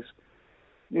 Okay, guys.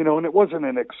 You know, and it wasn't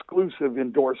an exclusive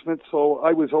endorsement, so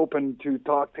I was open to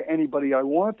talk to anybody I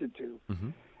wanted to.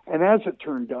 Mm-hmm. And as it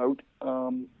turned out,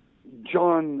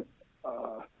 John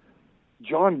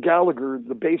Gallagher,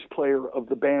 the bass player of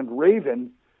the band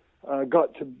Raven,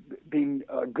 got to being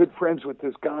good friends with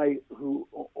this guy who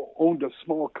owned a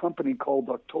small company called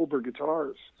October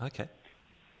Guitars. Okay.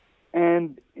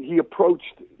 And he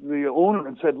approached the owner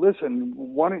and said, "Listen,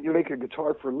 why don't you make a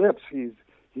guitar for Lips? He's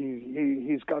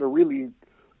got a really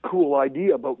cool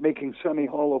idea about making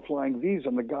semi-hollow flying V's."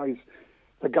 And the guy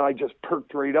just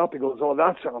perked right up. He goes, "Oh,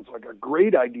 that sounds like a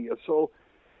great idea." So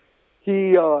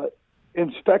he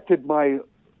inspected my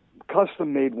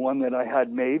custom-made one that I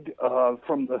had made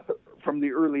from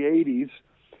the early '80s,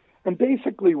 and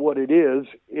basically what it is,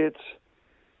 it's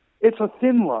a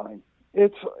thin line.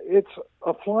 It's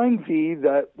a flying V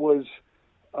that was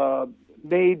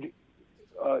made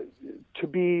to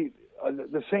be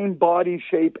the same body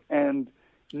shape and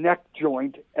neck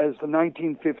joint as the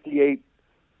 1958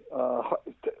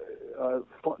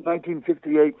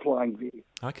 Flying V.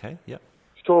 Okay, yeah.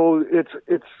 So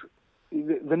it's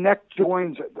the neck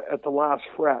joins at the last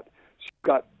fret. So you've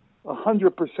got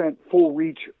 100% full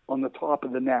reach on the top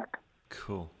of the neck.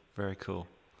 Cool, very cool.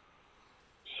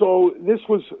 So this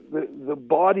was the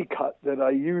body cut that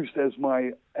I used as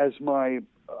my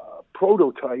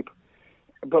prototype.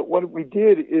 But what we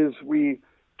did is we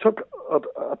took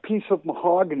a piece of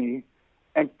mahogany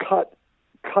and cut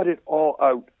it all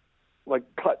out, like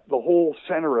cut the whole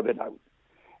center of it out,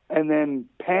 and then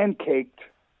pancaked,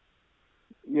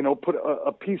 you know, put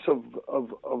a piece of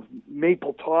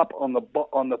maple top on the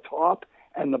top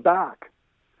and the back,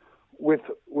 with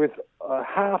a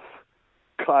half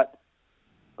cut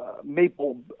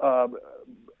maple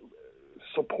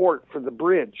support for the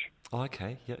bridge. Oh,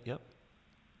 okay, yep.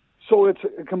 So it's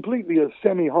completely a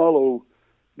semi-hollow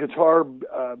guitar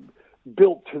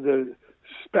built to the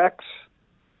specs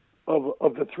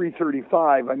of the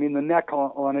 335. I mean, the neck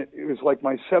on it was like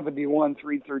my 71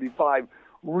 335,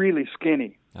 really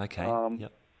skinny. Okay,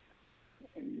 yep.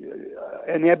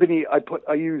 And ebony,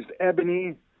 I used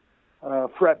ebony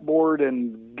fretboard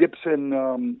and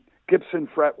Gibson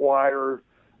fret wire,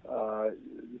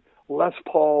 Les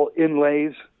Paul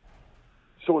inlays.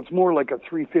 So it's more like a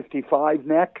 355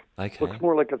 neck. Okay. Looks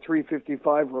more like a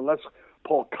 355 or Les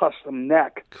Paul custom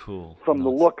neck. Cool. From the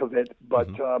look of it. But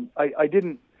I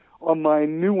didn't, on my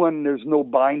new one, there's no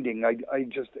binding. I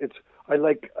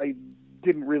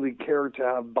didn't really care to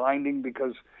have binding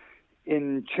because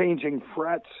in changing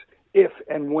frets, if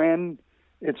and when,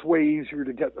 it's way easier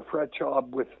to get the fret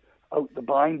job without the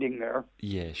binding there.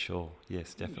 Yeah, sure.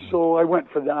 Yes, definitely. So I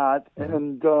went for that,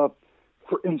 and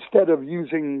instead of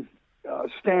using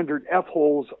standard F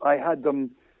holes, I had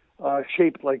them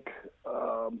shaped like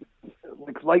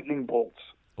lightning bolts.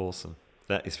 Awesome.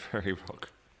 That is very rock.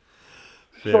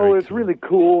 So it's really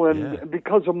cool, and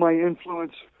because of my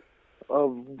influence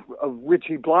of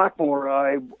Ritchie Blackmore,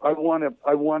 I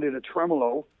wanted a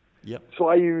tremolo. Yep. So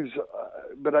I use,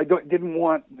 but I didn't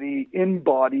want the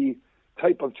in-body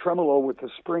type of tremolo with the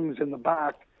springs in the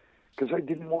back, because I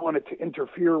didn't want it to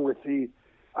interfere with the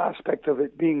aspect of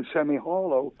it being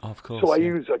semi-hollow. Of course. So I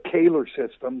use a Kahler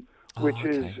system, which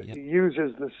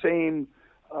uses the same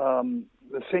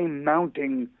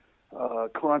mounting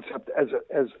concept as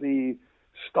the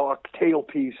stock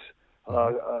tailpiece,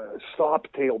 stop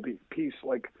tailpiece,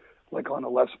 like on a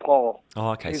Les Paul.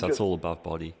 Oh, okay. So it's all above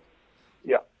body.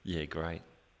 Yeah. Yeah, great.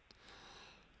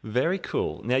 Very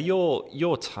cool. Now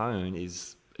your tone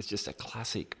is just a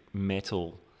classic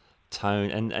metal tone,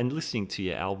 and listening to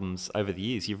your albums over the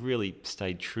years, you've really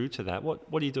stayed true to that. What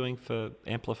are you doing for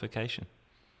amplification?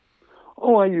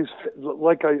 Oh, I use,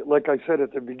 like I said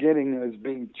at the beginning, as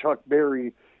being Chuck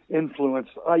Berry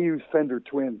influenced, I use Fender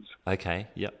Twins. Okay.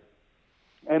 Yep.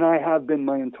 And I have been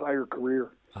my entire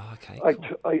career. Oh, okay.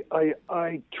 Cool.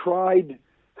 I tried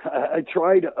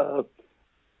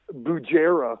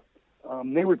Bujera.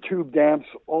 They were tube amps,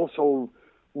 also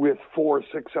with 4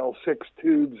 6L6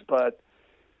 tubes, but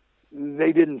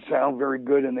they didn't sound very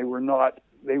good, and they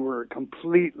were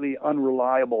completely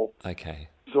unreliable. Okay.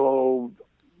 So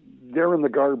they're in the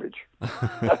garbage.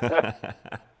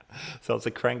 So it's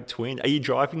a crank twin. Are you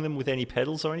driving them with any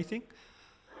pedals or anything?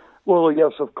 Well,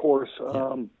 yes, of course.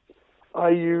 Yeah. I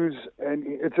use, and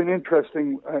it's an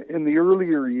interesting, in the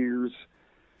earlier years,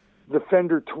 the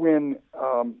Fender Twin,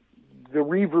 the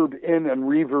reverb in and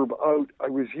reverb out, I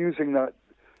was using that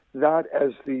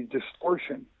as the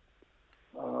distortion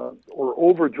or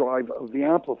overdrive of the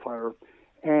amplifier.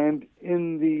 And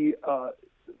in the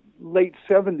late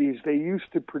 70s, they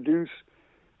used to produce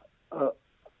a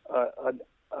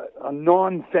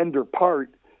non-Fender part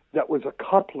that was a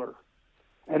coupler,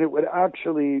 and it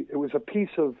was a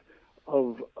piece of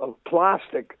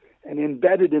plastic, and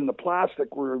embedded in the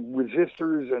plastic were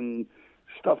resistors and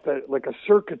stuff that, like a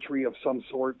circuitry of some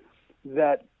sort,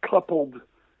 that coupled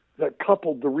the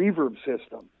reverb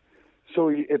system. So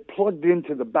it plugged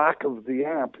into the back of the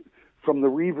amp from the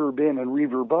reverb in and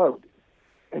reverb out,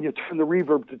 and you turn the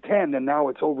reverb to 10, and now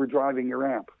it's overdriving your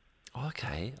amp.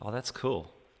 Okay. Oh, that's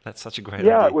cool. That's such a great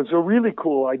Yeah, idea. it was a really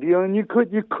cool idea, and you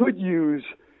could use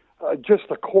just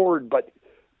a chord, but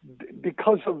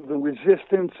because of the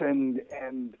resistance and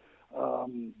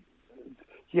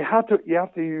you have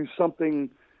to use something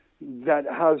that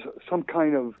has some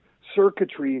kind of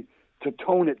circuitry to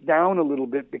tone it down a little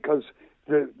bit, because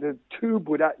the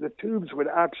tubes would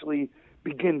actually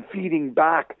begin feeding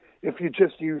back if you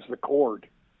just use the chord.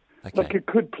 Okay. Like you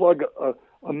could plug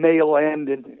a male end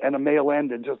and a male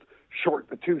end and just short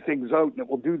the two things out, and it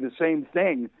will do the same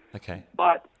thing. Okay.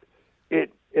 But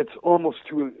it's almost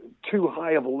too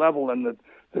high of a level, and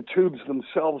the tubes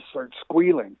themselves start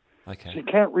squealing. Okay. So you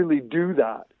can't really do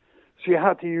that. So you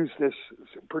have to use this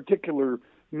particular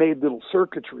made little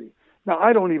circuitry. Now,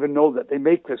 I don't even know that they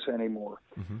make this anymore.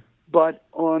 Mm-hmm. But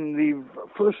on the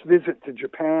first visit to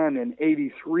Japan in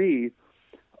 '83,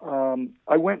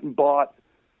 I went and bought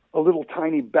a little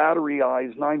tiny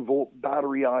batterized, 9-volt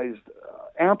batterized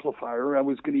amplifier I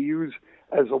was going to use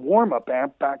as a warm-up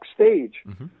amp backstage.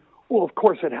 Mm-hmm. Well, of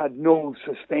course, it had no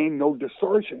sustain, no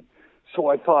distortion. So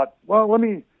I thought, well, let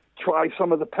me try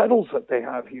some of the pedals that they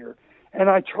have here. And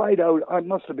I tried out, I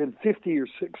must have been 50 or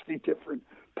 60 different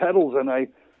pedals, and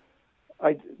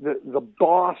the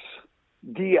Boss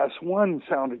DS1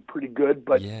 sounded pretty good,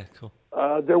 but Yeah, cool.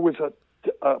 there was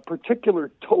a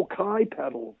particular Tokai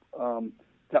pedal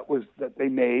that they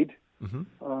made,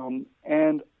 Mm-hmm.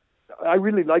 and I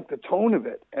really liked the tone of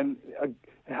it, and it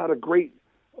had a great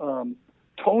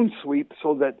tone sweep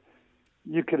so that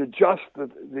you could adjust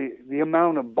the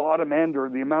amount of bottom end or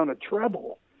the amount of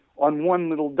treble on one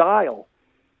little dial,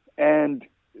 and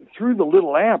through the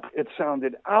little amp, it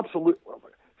sounded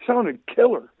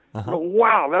killer. Uh-huh. You know,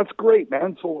 wow, that's great,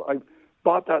 man. So I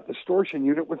bought that distortion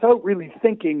unit without really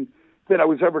thinking that I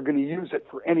was ever going to use it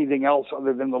for anything else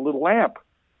other than the little amp.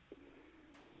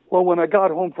 Well, when I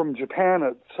got home from Japan,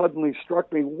 it suddenly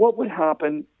struck me, what would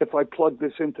happen if I plugged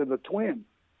this into the Twin?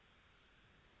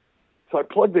 So I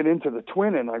plugged it into the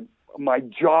Twin, and my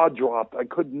jaw dropped. I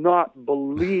could not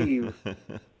believe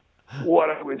what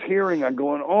I was hearing. I'm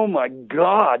going, oh my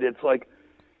God. It's like,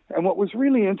 and what was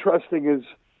really interesting is,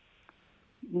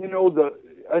 you know,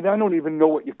 and I don't even know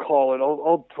what you call it.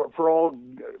 For all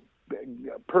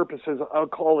purposes, I'll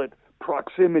call it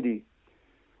proximity.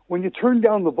 When you turn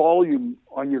down the volume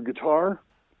on your guitar,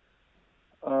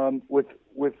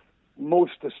 with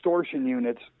most distortion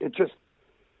units,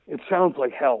 it sounds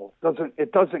like hell.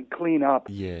 It doesn't clean up.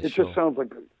 Yeah, it sure. just sounds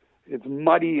like it's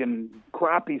muddy and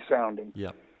crappy sounding.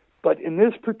 Yeah. But in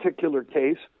this particular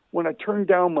case, when I turned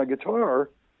down my guitar,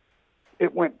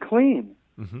 it went clean.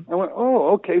 Mm-hmm. I went,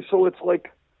 oh, okay, so it's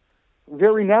like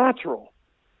very natural.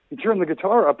 You turn the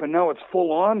guitar up, and now it's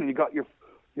full on, and you got your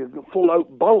full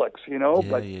out bullocks, you know. Yeah,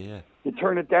 but yeah. you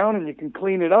turn it down, and you can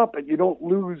clean it up, and you don't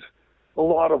lose a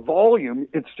lot of volume.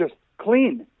 It's just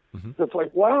clean. Mm-hmm. So it's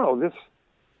like, wow,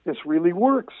 this really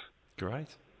works. Great.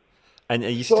 And are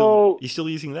you So- still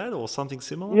using that or something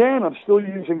similar? Yeah, and I'm still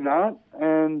using that,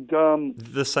 and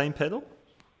The same pedal?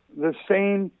 the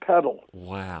same pedal.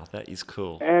 Wow, that is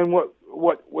cool. And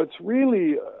what's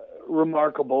really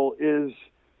remarkable is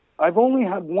I've only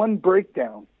had one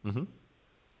breakdown, Mm-hmm.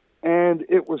 and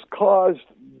it was caused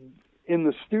in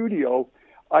the studio.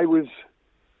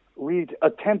 We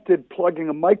attempted plugging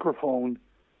a microphone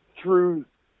through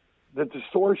the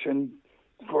distortion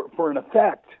for an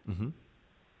effect, Mm-hmm.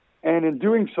 and in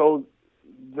doing so,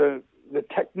 the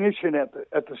technician at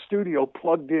the studio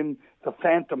plugged in the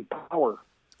phantom power,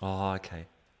 Oh, okay.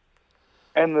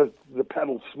 and the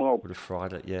pedal smoked. Would have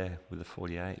fried it, yeah, with the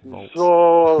 48 volts.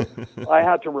 So I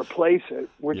had to replace it,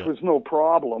 which Yeah. was no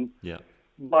problem. Yeah.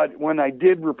 But when I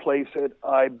did replace it,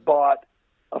 I bought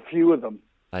a few of them,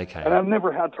 Okay. and I've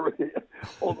never had to.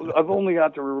 I've only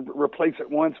had to replace it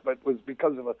once, but it was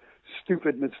because of a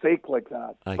stupid mistake like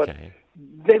that. But Okay.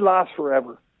 they last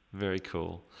forever. Very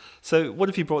cool. So what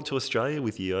have you brought to Australia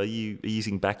with you? Are you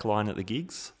using Backline at the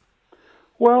gigs?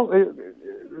 Well,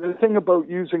 the thing about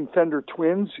using Fender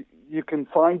Twins, you can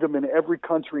find them in every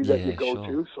country that you go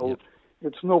to, so Yep.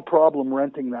 it's no problem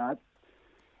renting that.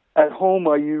 At home,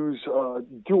 I use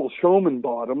dual Showman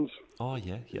bottoms, Oh,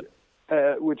 yeah.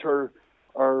 Yep. which are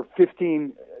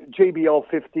 15 JBL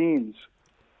 15s.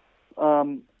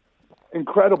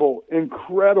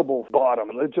 Incredible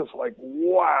bottom. It's just like,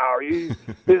 wow.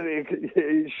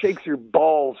 It shakes your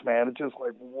balls, man. It's just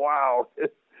like, wow.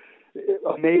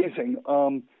 Amazing.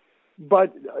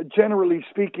 But generally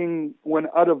speaking, when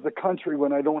out of the country,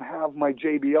 when I don't have my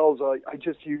JBLs, I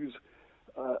just use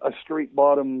a straight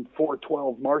bottom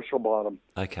 412 Marshall bottom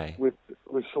Okay. with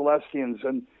Celestians,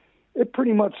 and it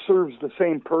pretty much serves the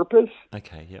same purpose.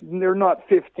 Okay. Yep. They're not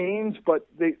 15s, but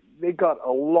they got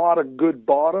a lot of good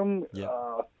bottom,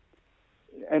 Yeah.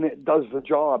 and it does the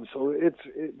job. So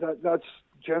that's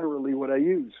generally what I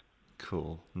use.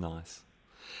 Cool. Nice.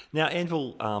 Now,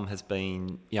 Anvil has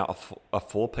been a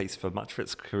four-piece for much of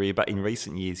its career, but in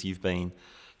recent years you've been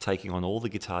taking on all the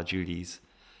guitar duties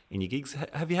in your gigs.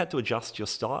 Have you had to adjust your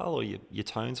style or your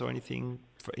tones or anything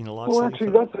in a live Well,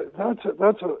 setting? actually,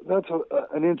 that's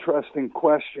an interesting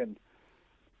question.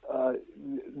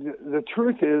 The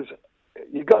truth is,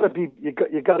 you got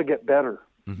to get better.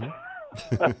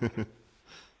 Mm-hmm.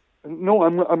 No,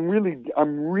 I'm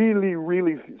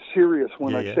really serious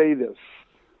when I say this.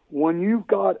 When you've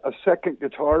got a second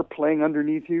guitar playing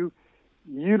underneath you,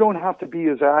 you don't have to be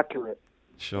as accurate.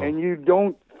 Sure. And you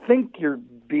don't think you're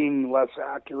being less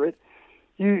accurate.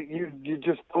 You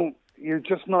just don't. You're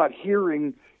just not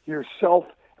hearing yourself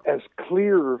as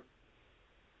clear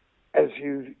as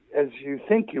you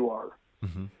think you are.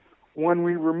 Mm-hmm. When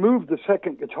we removed the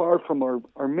second guitar from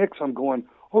our mix, I'm going,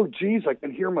 oh, geez, I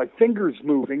can hear my fingers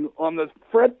moving on the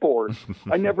fretboard.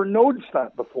 I never noticed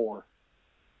that before.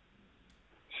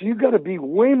 So you got to be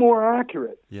way more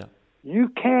accurate. Yeah. You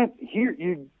can't hear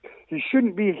you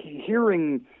shouldn't be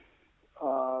hearing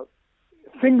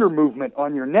finger movement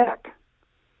on your neck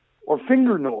or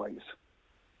finger noise.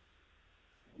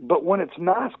 But when it's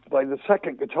masked by the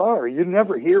second guitar, you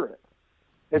never hear it.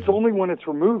 It's only when it's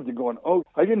removed you're going, oh,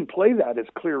 I didn't play that as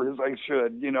clear as I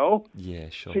should, you know? Yeah,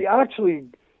 sure. See, actually,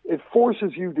 it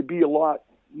forces you to be a lot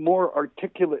more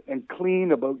articulate and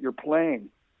clean about your playing.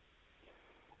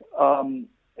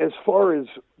 As far as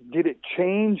did it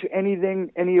change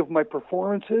anything, any of my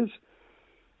performances,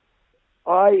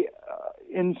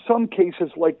 in some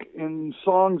cases, like in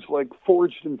songs like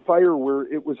Forged in Fire, where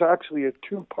it was actually a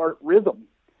two-part rhythm,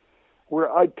 where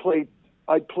I'd play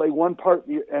one part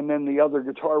and then the other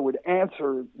guitar would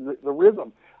answer the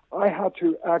rhythm. I had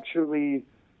to actually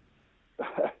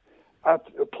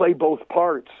play both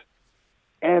parts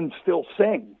and still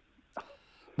sing.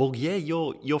 Well, yeah,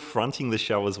 you're fronting the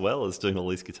show as well as doing all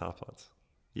these guitar parts.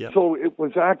 Yeah. So it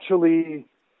was actually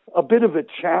a bit of a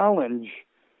challenge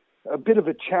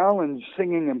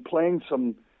singing and playing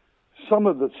some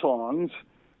of the songs,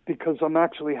 because I'm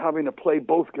actually having to play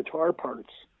both guitar parts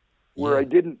where I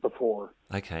didn't before.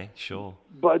 Okay, sure.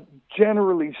 But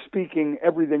generally speaking,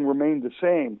 everything remained the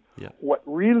same. Yeah. What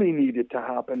really needed to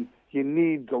happen, you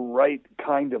need the right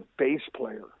kind of bass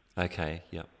player. Okay,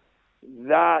 yeah.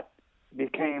 That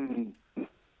became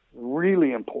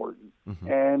really important.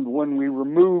 Mm-hmm. And when we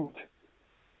removed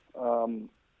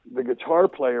the guitar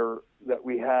player that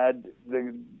we had,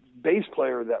 the bass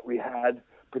player that we had,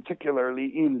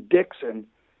 particularly Ian Dixon,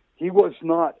 he was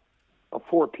not a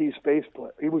four-piece bass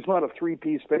player. He was not a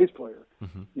three-piece bass player,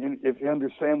 if you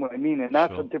understand what I mean. And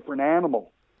that's a different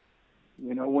animal.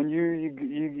 You know, when you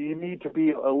need to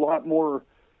be a lot more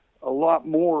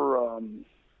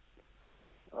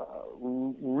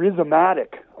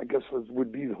rhythmatic, I guess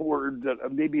would be the word.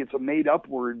 That maybe it's a made-up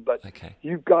word, but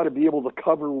you've got to be able to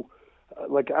cover,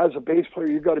 like as a bass player,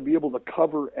 you've got to be able to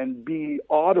cover and be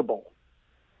audible.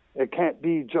 It can't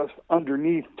be just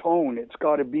underneath tone. It's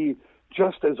got to be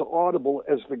just as audible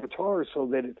as the guitar, so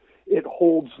that it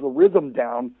holds the rhythm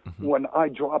down when I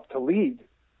drop to lead.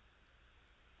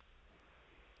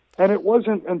 And it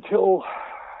wasn't until,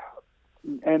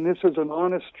 and this is an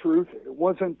honest truth, it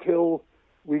wasn't until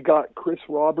we got Chris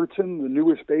Robertson, the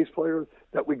newest bass player,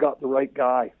 that we got the right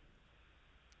guy.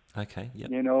 Okay, yeah.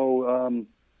 You know,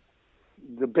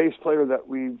 the bass player that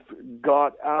we've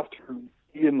got after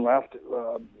Ian left,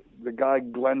 the guy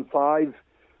Glenn Five,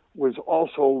 was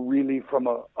also really from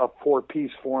a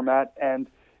four-piece format, and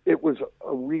it was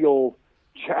a real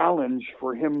challenge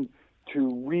for him to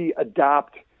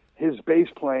readapt his bass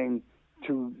playing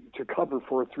to cover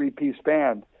for a three-piece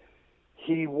band.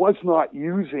 He was not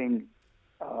using,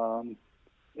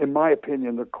 in my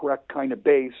opinion, the correct kind of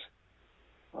bass.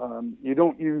 You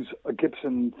don't use a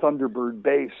Gibson Thunderbird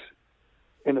bass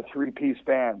in a three-piece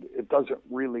band. It doesn't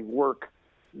really work.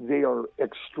 They are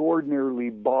extraordinarily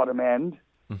bottom end,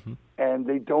 and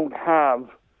they don't have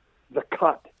the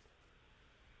cut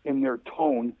in their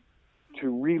tone to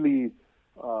really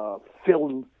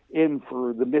fill in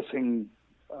for the missing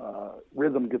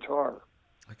rhythm guitar.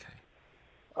 Okay.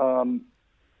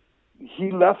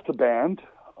 He left the band,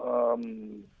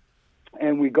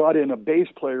 and we got in a bass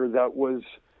player that was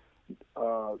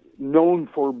known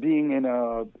for being in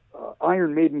a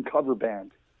Iron Maiden cover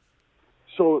band.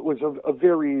 So it was a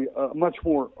very much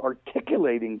more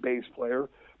articulating bass player,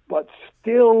 but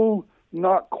still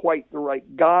not quite the right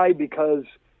guy because,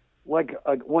 like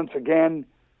once again,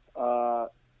 the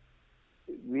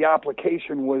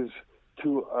application was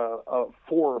to a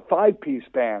 4 or 5 piece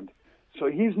band. So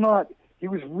he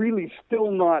was really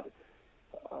still not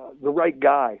the right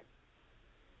guy.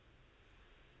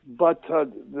 But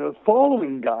the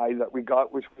following guy that we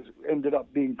got, which ended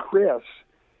up being Chris,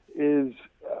 is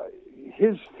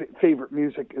his favorite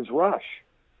music is Rush.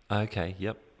 Okay,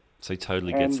 yep. So he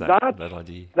totally And gets that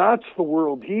idea. That's the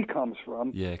world he comes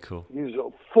from. Yeah, cool. He's a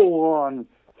full-on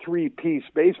 3-piece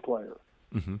bass player.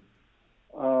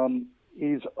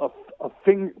 He's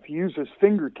he uses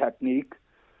finger technique,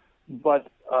 but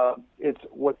it's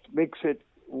what makes it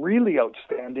really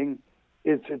outstanding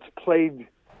is it's played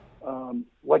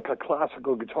like a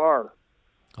classical guitar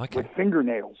with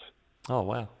fingernails. Oh,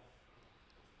 wow.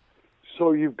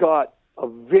 So you've got a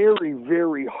very,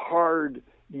 very hard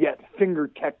yet finger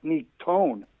technique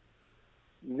tone.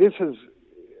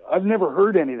 I've never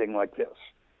heard anything like this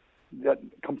that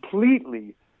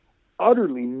completely,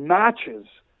 utterly matches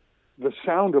the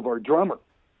sound of our drummer.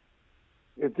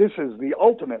 This is the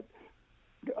ultimate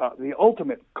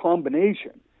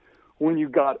combination. When you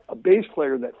got a bass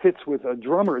player that fits with a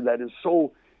drummer that is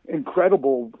so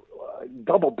incredible,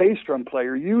 double bass drum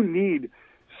player, you need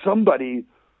somebody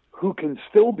who can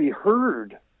still be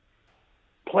heard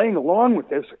playing along with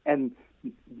this and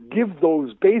give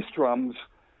those bass drums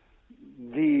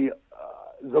the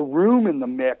room in the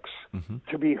mix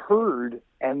to be heard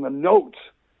and the notes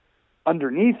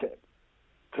underneath it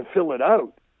to fill it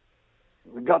out.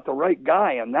 We got the right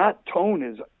guy, and that tone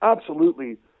is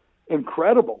absolutely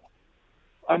incredible.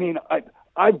 I mean,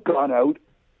 I've gone out.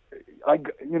 I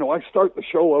start the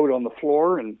show out on the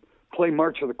floor and play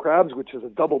March of the Crabs, which is a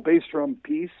double bass drum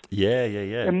piece. Yeah.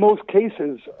 In most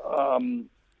cases,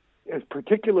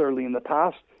 particularly in the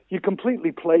past, you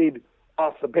completely played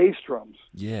off the bass drums.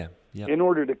 Yeah. In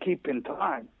order to keep in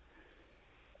time.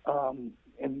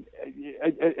 And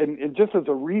just as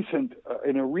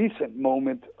in a recent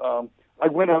moment, I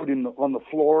went out on the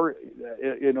floor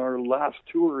in our last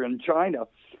tour in China,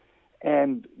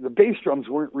 and the bass drums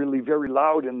weren't really very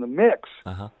loud in the mix.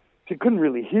 So you couldn't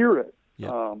really hear it.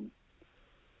 Yeah.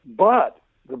 But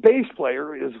the bass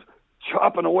player is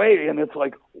chopping away, and it's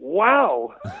like,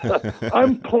 wow,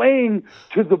 I'm playing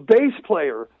to the bass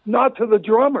player, not to the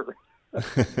drummer.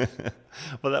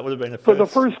 Well, that would have been For the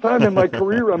first time in my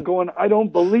career, I'm going, I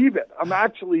don't believe it. I'm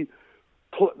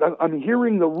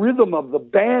hearing the rhythm of the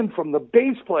band from the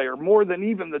bass player more than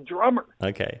even the drummer.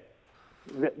 Okay.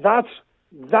 That's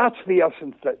the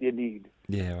essence that you need.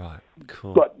 Yeah, right.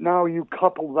 Cool. But now you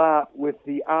couple that with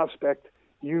the aspect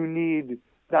you need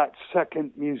that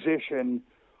second musician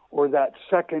or that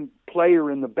second player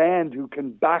in the band who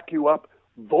can back you up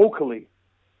vocally.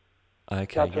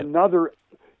 Okay. That's another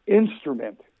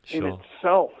instrument in Sure.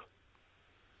 itself.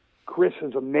 Chris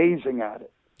is amazing at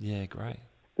it. Yeah, great.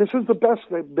 This is the best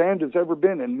the band has ever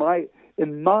been, in my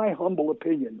humble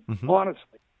opinion.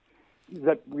 Honestly,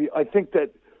 I think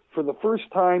that for the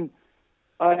first time,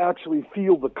 I actually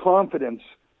feel the confidence.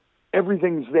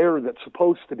 Everything's there that's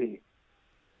supposed to be.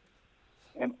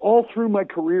 And all through my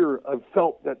career, I've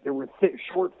felt that there were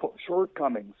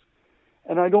shortcomings,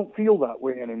 and I don't feel that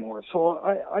way anymore. So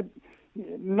I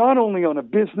not only on a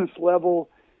business level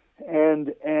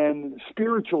and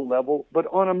spiritual level, but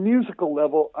on a musical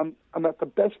level, I'm at the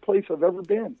best place I've ever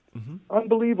been.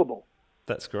 Unbelievable.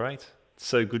 That's great.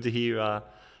 So good to hear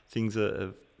things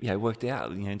have worked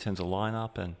out, in terms of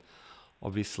lineup and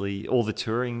obviously all the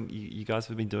touring you guys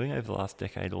have been doing over the last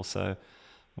decade or so,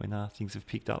 when things have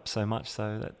picked up so much.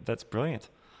 So that's brilliant.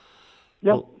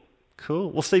 Yep. Well,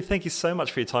 cool. Well, Steve, thank you so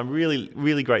much for your time. Really,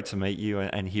 really great to meet you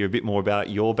and hear a bit more about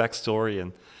your backstory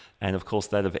and of course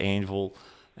that of Anvil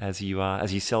as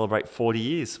you celebrate 40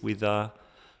 years with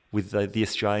the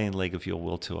Australian leg of your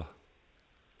world tour.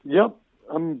 Yep.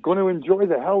 I'm going to enjoy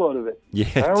the hell out of it. Yeah,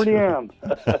 I already am.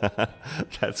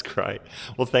 That's great.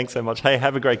 Well, thanks so much. Hey,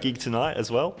 have a great gig tonight as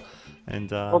well.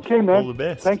 And Okay, man. all the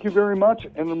best. Thank you very much,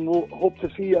 and then we'll hope to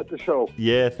see you at the show.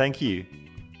 Yeah, thank you.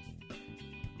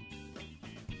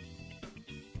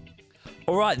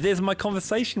 All right, there's my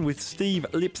conversation with Steve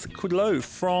Lips Kudlow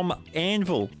from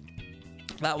Anvil.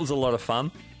 That was a lot of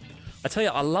fun. I tell you,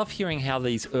 I love hearing how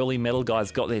these early metal guys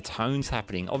got their tones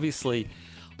happening. Obviously,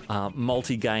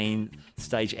 multi-gain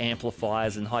stage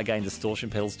amplifiers and high-gain distortion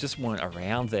pedals just weren't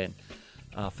around then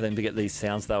for them to get these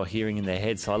sounds they were hearing in their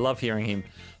head. So I love hearing him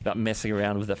about messing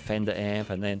around with a Fender amp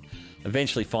and then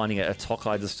eventually finding a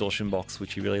Tokai distortion box,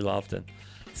 which he really loved and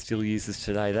still uses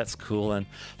today. That's cool. And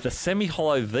the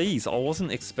semi-hollow Vs, I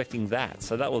wasn't expecting that.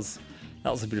 So that was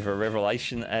a bit of a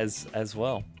revelation as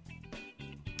well.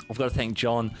 I've got to thank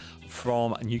John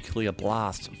from Nuclear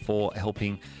Blast for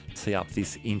helping tee up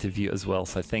this interview as well.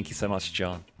 So thank you so much,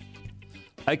 John.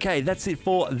 Okay, that's it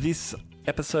for this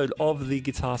episode of the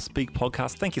Guitar Speak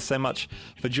podcast. Thank you so much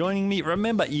for joining me.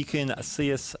 Remember, you can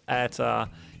see us at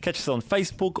catch us on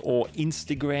Facebook or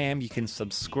Instagram. You can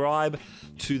subscribe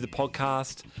to the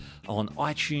podcast on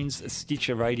iTunes,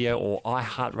 Stitcher Radio, or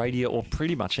iHeartRadio, or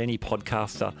pretty much any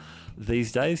podcaster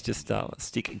these days. Just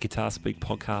stick Guitar Speak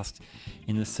podcast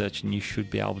in the search and you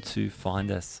should be able to find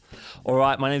us. All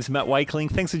right, my name is Matt Wakeling.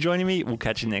 Thanks for joining me. We'll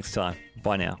catch you next time.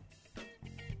 Bye now.